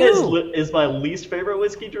that for Manhattan you. is my least favorite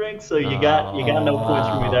whiskey drink, so you got no points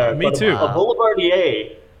for me there. Me But too. A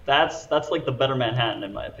Boulevardier, that's like the better Manhattan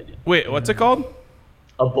in my opinion. Wait, what's it called?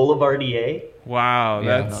 A Boulevardier. Wow, Yeah.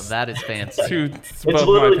 No, that's that is fancy. too It's above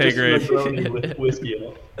my literally pay just a grade. Negroni with whiskey in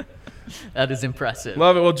it. That is impressive.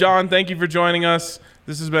 Love it. Well, John, thank you for joining us.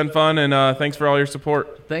 This has been fun, and thanks for all your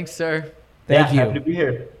support. Thanks, sir. Thank Yeah, you. happy to be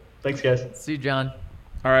here. Thanks, guys. See you, John.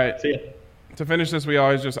 All right. See ya. To finish this,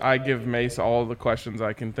 I give Mace all the questions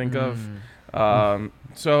I can think of. So,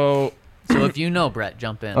 So if you know, Brett,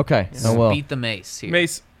 jump in. Okay, I will. Beat the mace here.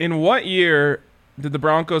 Mace, in what year did the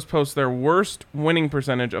Broncos post their worst winning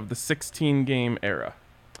percentage of the 16-game era?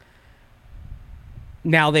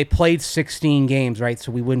 Now they played 16 games, right?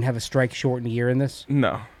 So we wouldn't have a strike shortened year in this.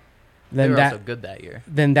 No, They Then were that also good that year.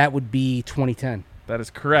 then that would be 2010, that is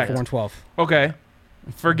correct. 4-12. Okay,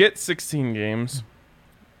 forget 16 games.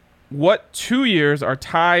 What 2 years are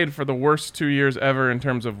tied for the worst 2 years ever in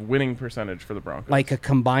terms of winning percentage for the Broncos? Like a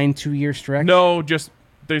combined 2-year stretch. No, just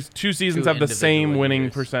there's 2 seasons Two have the same individual winning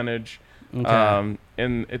years. percentage, Okay.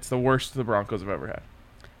 and it's the worst the Broncos have ever had.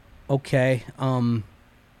 Okay.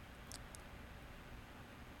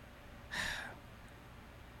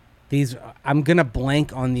 These I'm gonna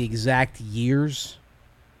blank on the exact years.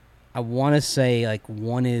 I want to say like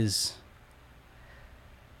one is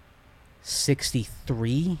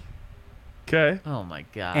 63 Okay. Oh my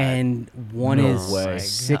god. and one No is way.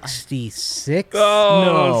 66. Oh,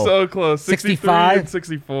 No. so close. 63 65? and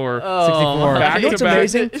 64. oh, 64. Back You know what's to back,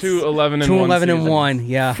 amazing? 2-11 and 2 1 11 and season. 1.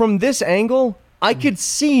 Yeah. From this angle, I could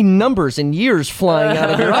see numbers and years flying out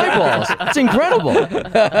of your eyeballs. It's incredible.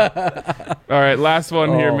 All right, last one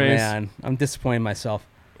here, Oh Mace. man, I'm disappointed in myself.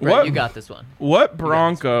 Brett, What you got this one. What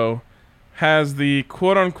Bronco has the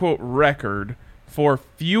quote-unquote record for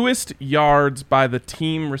fewest yards by the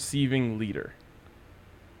team receiving leader?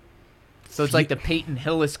 So it's like the Peyton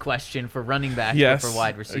Hillis question for running back Yes, or for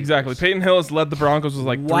wide receivers. exactly. Peyton Hillis led the Broncos with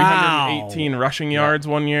like Wow. 318 rushing yards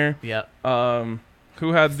one year. Yep.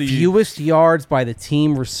 Who had the Fewest yards by the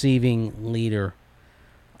team receiving leader.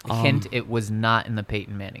 Hint: it was not in the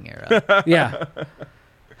Peyton Manning era. Yeah.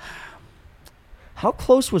 How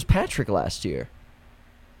close was Patrick last year?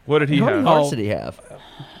 What did he How many have? yards Oh. did he have?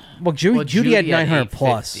 Well, Judy had 900 850.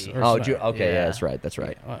 plus. or Oh, so- okay, yeah, Yeah. that's right. That's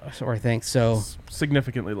right. Or I think so.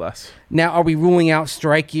 Significantly less. Now, are we ruling out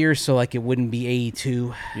strike years so like it wouldn't be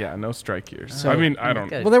 82? Yeah, no strike years. So- I mean, I don't.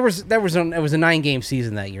 Good. Well, it was a 9-game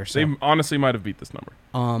season that year. So They honestly might have beat this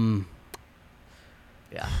number.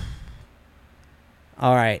 Yeah.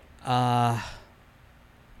 all right.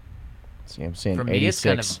 See, I'm saying For me, it's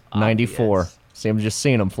kind 86, of 94. obvious. See, I'm just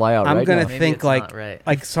seeing them fly out I'm right gonna now. Maybe think it's like not right.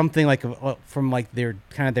 like something like from like their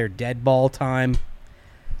kind of their dead ball time. Is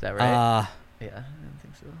that right? Yeah, I don't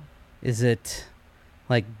think so. Is it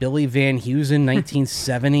like Billy Van Heusen,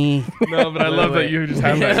 1970? No, but I love that wait. you just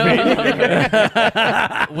have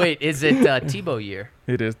that. Wait, is it Tebow year?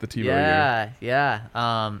 It is the Tebow year. Yeah,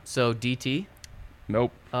 yeah. So DT.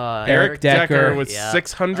 Nope. Eric Decker Decker. with Yeah.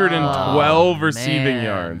 612 receiving man.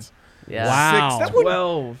 yards. Yeah. Wow.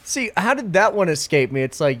 612. See, how did that one escape me?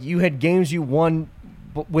 It's like you had games you won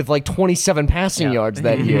with like 27 passing Yeah. yards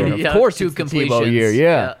that year. Of Yeah, course, 2 it's the completions. Tebow year.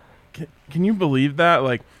 Yeah. Can you believe that?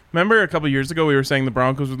 Like, remember a couple years ago we were saying the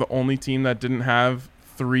Broncos were the only team that didn't have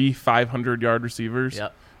 3 500-yard receivers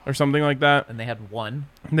Yep. or something like that. And they had one.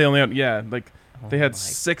 They only had they had my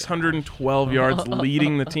 612 yards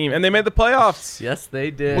leading the team, and they made the playoffs. Yes, they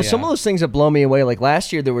did. Well, some of those things that blow me away. Like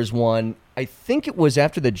last year, there was one. I think it was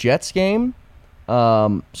after the Jets game.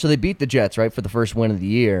 So they beat the Jets, right, for the first win of the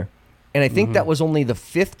year. And I think that was only the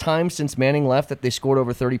 5th time since Manning left that they scored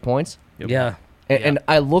over 30 points. Yep. Yeah. And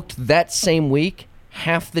I looked that same week.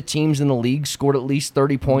 Half the teams in the league scored at least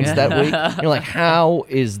 30 points that week. You're like, how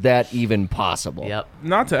is that even possible? Yep.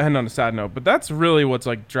 Not to end on a sad note, but that's really what's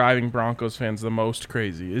like driving Broncos fans the most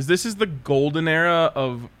crazy. This is the golden era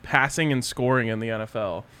of passing and scoring in the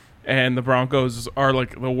NFL. And the Broncos are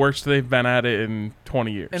like the worst they've been at it in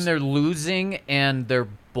 20 years. And they're losing and they're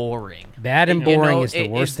boring. Bad and You boring know, is the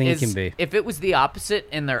worst thing it can be. If it was the opposite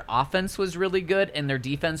and their offense was really good and their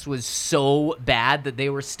defense was so bad that they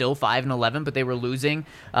were still 5-11, but they were losing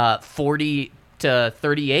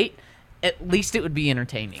 40-38, at least it would be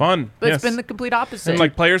entertaining. Fun, But yes. it's been the complete opposite. And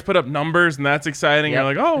like players put up numbers, and that's exciting. Yep.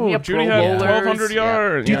 You're like, oh, And you have Judy Pro had Bowlers. 1,200 Yeah.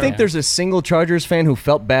 yards. Do you think there's a single Chargers fan who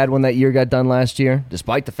felt bad when that year got done last year,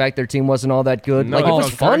 despite the fact their team wasn't all that good? No, Like, they it was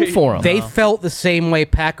felt fun great. for them. They felt the same way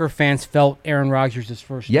Packer fans felt Aaron Rodgers'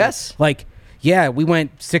 first year. Yes. Like, yeah, we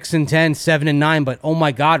went 6-10, 7-9, but oh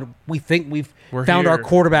my God, we think We're found our here.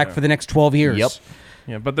 quarterback Yeah. for the next 12 years. Yep.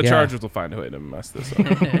 Yeah, but the Yeah. Chargers will find a way to mess this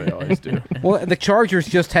up. They always do. Well, the Chargers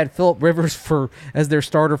just had Phillip Rivers as their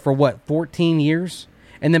starter for what, 14 years?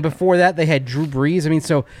 And then before that, they had Drew Brees. I mean,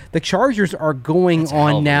 so the Chargers are going That's a hell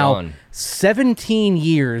of on a now run. 17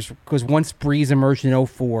 years, because once Brees emerged in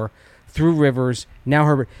 04, through Rivers, now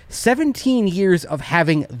Herbert. 17 years of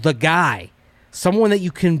having the guy, someone that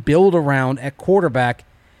you can build around at quarterback.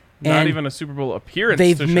 Not and even a Super Bowl appearance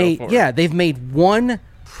they've to made show for yeah, it. they've made one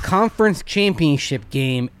conference championship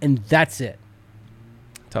game, and that's it.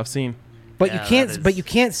 Tough scene. But Yeah, you can't. that is- But you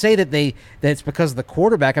can't say that it's because of the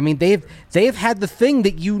quarterback. I mean, they've had the thing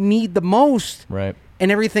that you need the most, Right.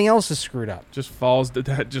 and everything else is screwed up. just falls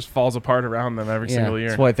apart around them every single year.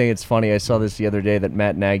 That's why I think it's funny. I saw this the other day that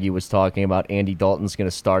Matt Nagy was talking about Andy Dalton's going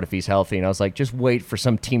to start if he's healthy, and I was like, just wait for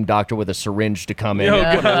some team doctor with a syringe to come in.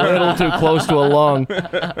 A little too close to a lung.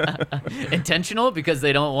 Intentional because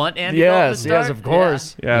they don't want Andy Dalton to start? Yes, of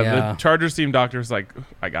course. Yeah, the Chargers team doctor's like,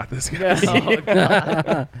 I got this guy. Oh,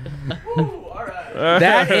 God.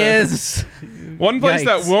 That is One place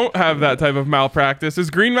that Yikes. won't have that type of malpractice is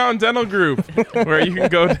Green Mountain Dental Group, where you can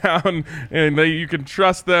go down and you can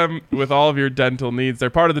trust them with all of your dental needs. They're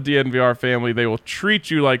part of the DNVR family. They will treat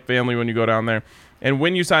you like family when you go down there. And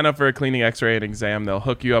when you sign up for a cleaning, x-ray, and exam, they'll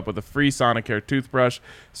hook you up with a free Sonicare toothbrush.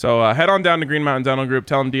 So head on down to Green Mountain Dental Group,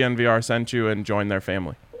 tell them DNVR sent you, and join their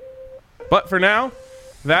family. But for now,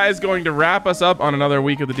 that is going to wrap us up on another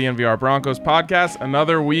week of the DNVR Broncos podcast,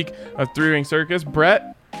 another week of Three Ring Circus.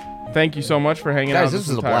 Brett, thank you so much for hanging out Guys, this this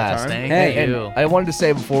was a entire blast. time. Thank And you. I wanted to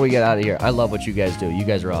say before we get out of here, I love what you guys do. You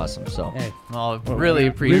guys are awesome. So Hey, Oh, really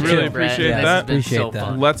appreciate really it, Brett. appreciate This that. has been Appreciate so that.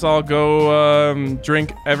 fun. Let's all go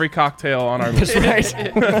drink every cocktail on our that's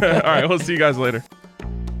right. All right, we'll see you guys later.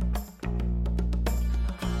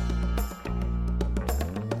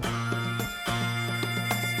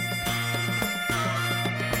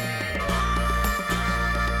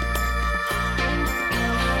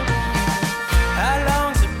 How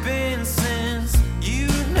long's it been since you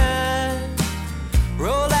and I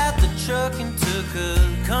rolled out the truck and took a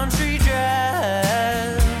country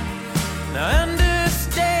drive? Now I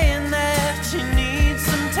understand that you need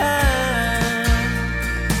some time.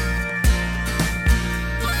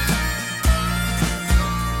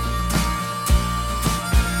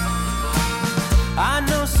 I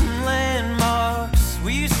know some landmarks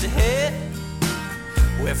we used to hit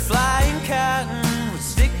where flying cotton would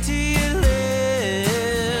stick to your lips.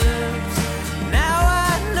 Now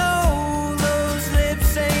I know those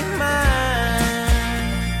lips ain't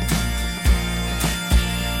mine.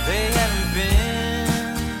 They haven't been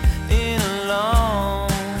in a long,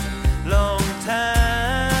 long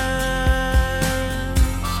time.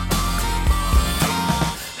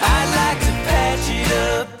 I'd like to patch it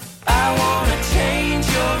up. I wanna change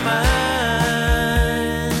your mind.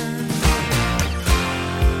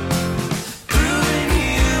 Proving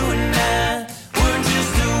you and I were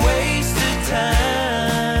just a waste of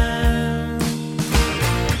time.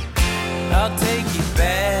 I'll take you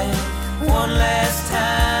back one last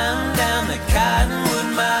time down the Cottonwood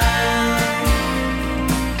Mine.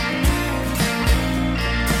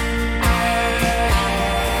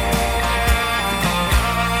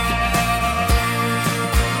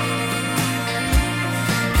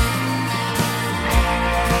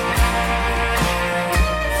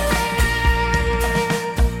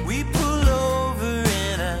 We pull over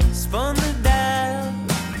and I spun the dial,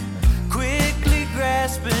 quickly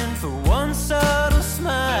grasping for one subtle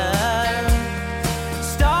smile.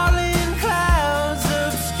 Starling clouds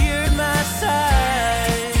obscured my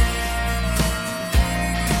sight.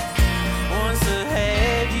 Once I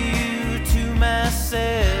had you to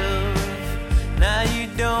myself, now you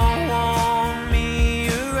don't want me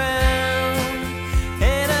around.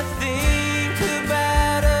 And I think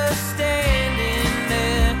about us standing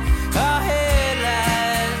there, our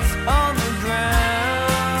headlights on the ground.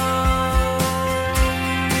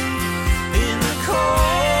 In the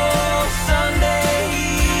cold Sunday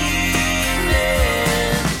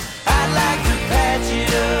evening, I'd like to patch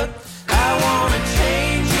it up. I wanna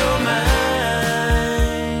change your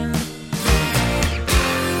mind.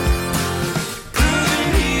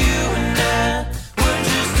 Proving you and I were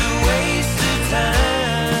just a waste of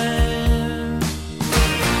time.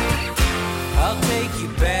 I'll take you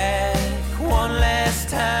back one last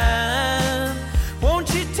time. Won't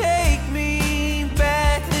you take me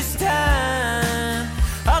back this time?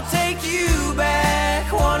 I'll take you back.